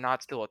they're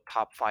not still a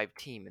top 5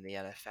 team in the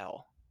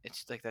NFL.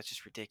 It's like that's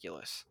just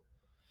ridiculous.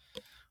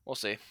 We'll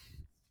see.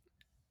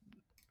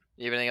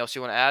 You have anything else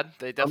you want to add?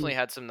 They definitely Um,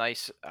 had some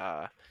nice.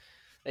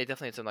 They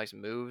definitely had some nice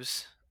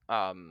moves.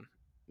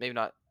 Maybe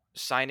not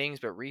signings,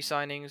 but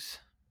re-signings.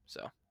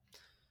 So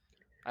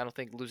I don't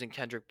think losing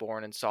Kendrick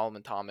Bourne and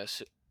Solomon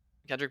Thomas.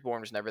 Kendrick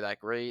Bourne was never that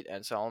great,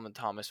 and Solomon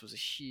Thomas was a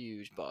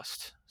huge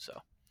bust. So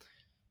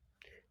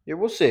yeah,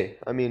 we'll see.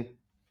 I mean,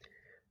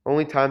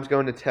 only time's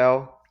going to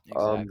tell.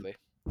 exactly.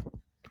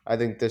 I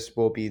think this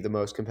will be the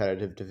most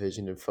competitive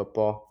division in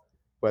football.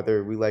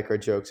 Whether we like our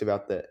jokes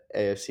about the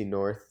AFC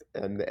North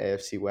and the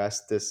AFC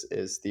West, this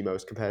is the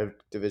most competitive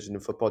division in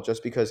football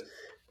just because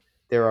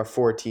there are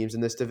 4 teams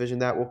in this division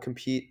that will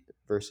compete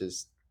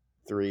versus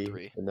 3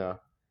 3 in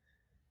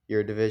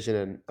your division.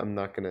 And I'm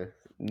not going to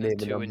and name a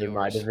 2 in number in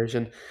my yours.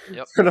 division.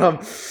 Yep. But,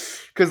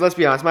 because let's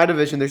be honest, my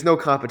division, there's no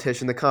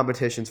competition. The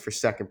competition's for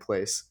second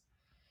place.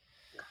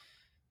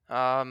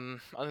 I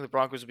think the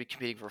Broncos will be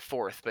competing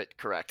for 4th, but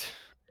correct.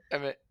 I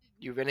mean,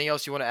 you have anything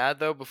else you want to add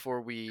though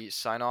before we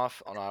sign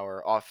off on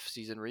our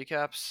off-season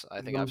recaps?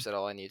 I think I've said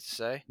all I need to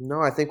say. No,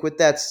 I think with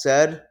that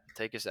said,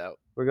 Take us out.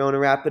 we're going to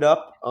wrap it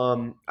up.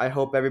 I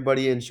hope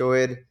everybody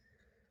enjoyed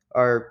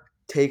our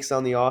takes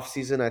on the off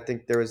season. I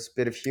think there was a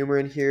bit of humor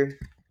in here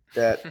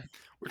that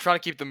We're trying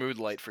to keep the mood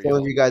light for some of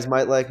y'all. you guys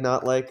might like,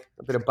 not like.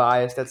 A bit of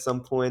bias at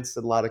some points,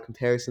 a lot of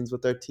comparisons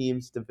with our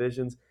teams,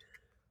 divisions.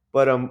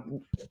 But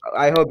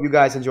I hope you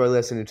guys enjoy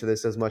listening to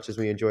this as much as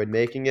we enjoyed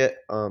making it.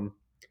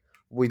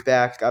 We'll be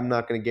back. I'm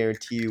not going to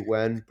guarantee you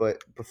when,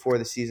 but before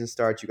the season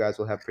starts, you guys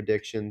will have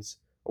predictions,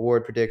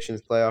 award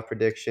predictions, playoff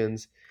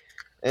predictions.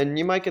 And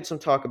you might get some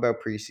talk about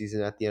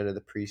preseason at the end of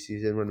the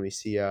preseason when we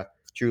see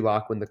Drew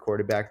Lock win the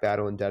quarterback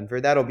battle in Denver.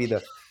 That'll be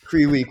the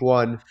pre-week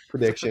 1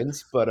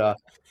 predictions. But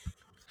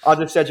I'll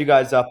just set you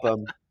guys up.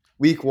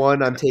 Week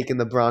 1, I'm taking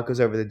the Broncos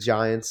over the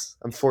Giants.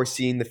 I'm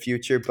foreseeing the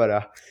future.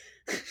 But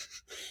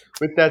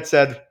with that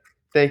said,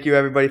 thank you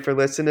everybody for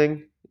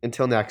listening.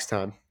 Until next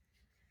time.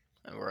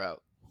 And we're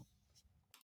out.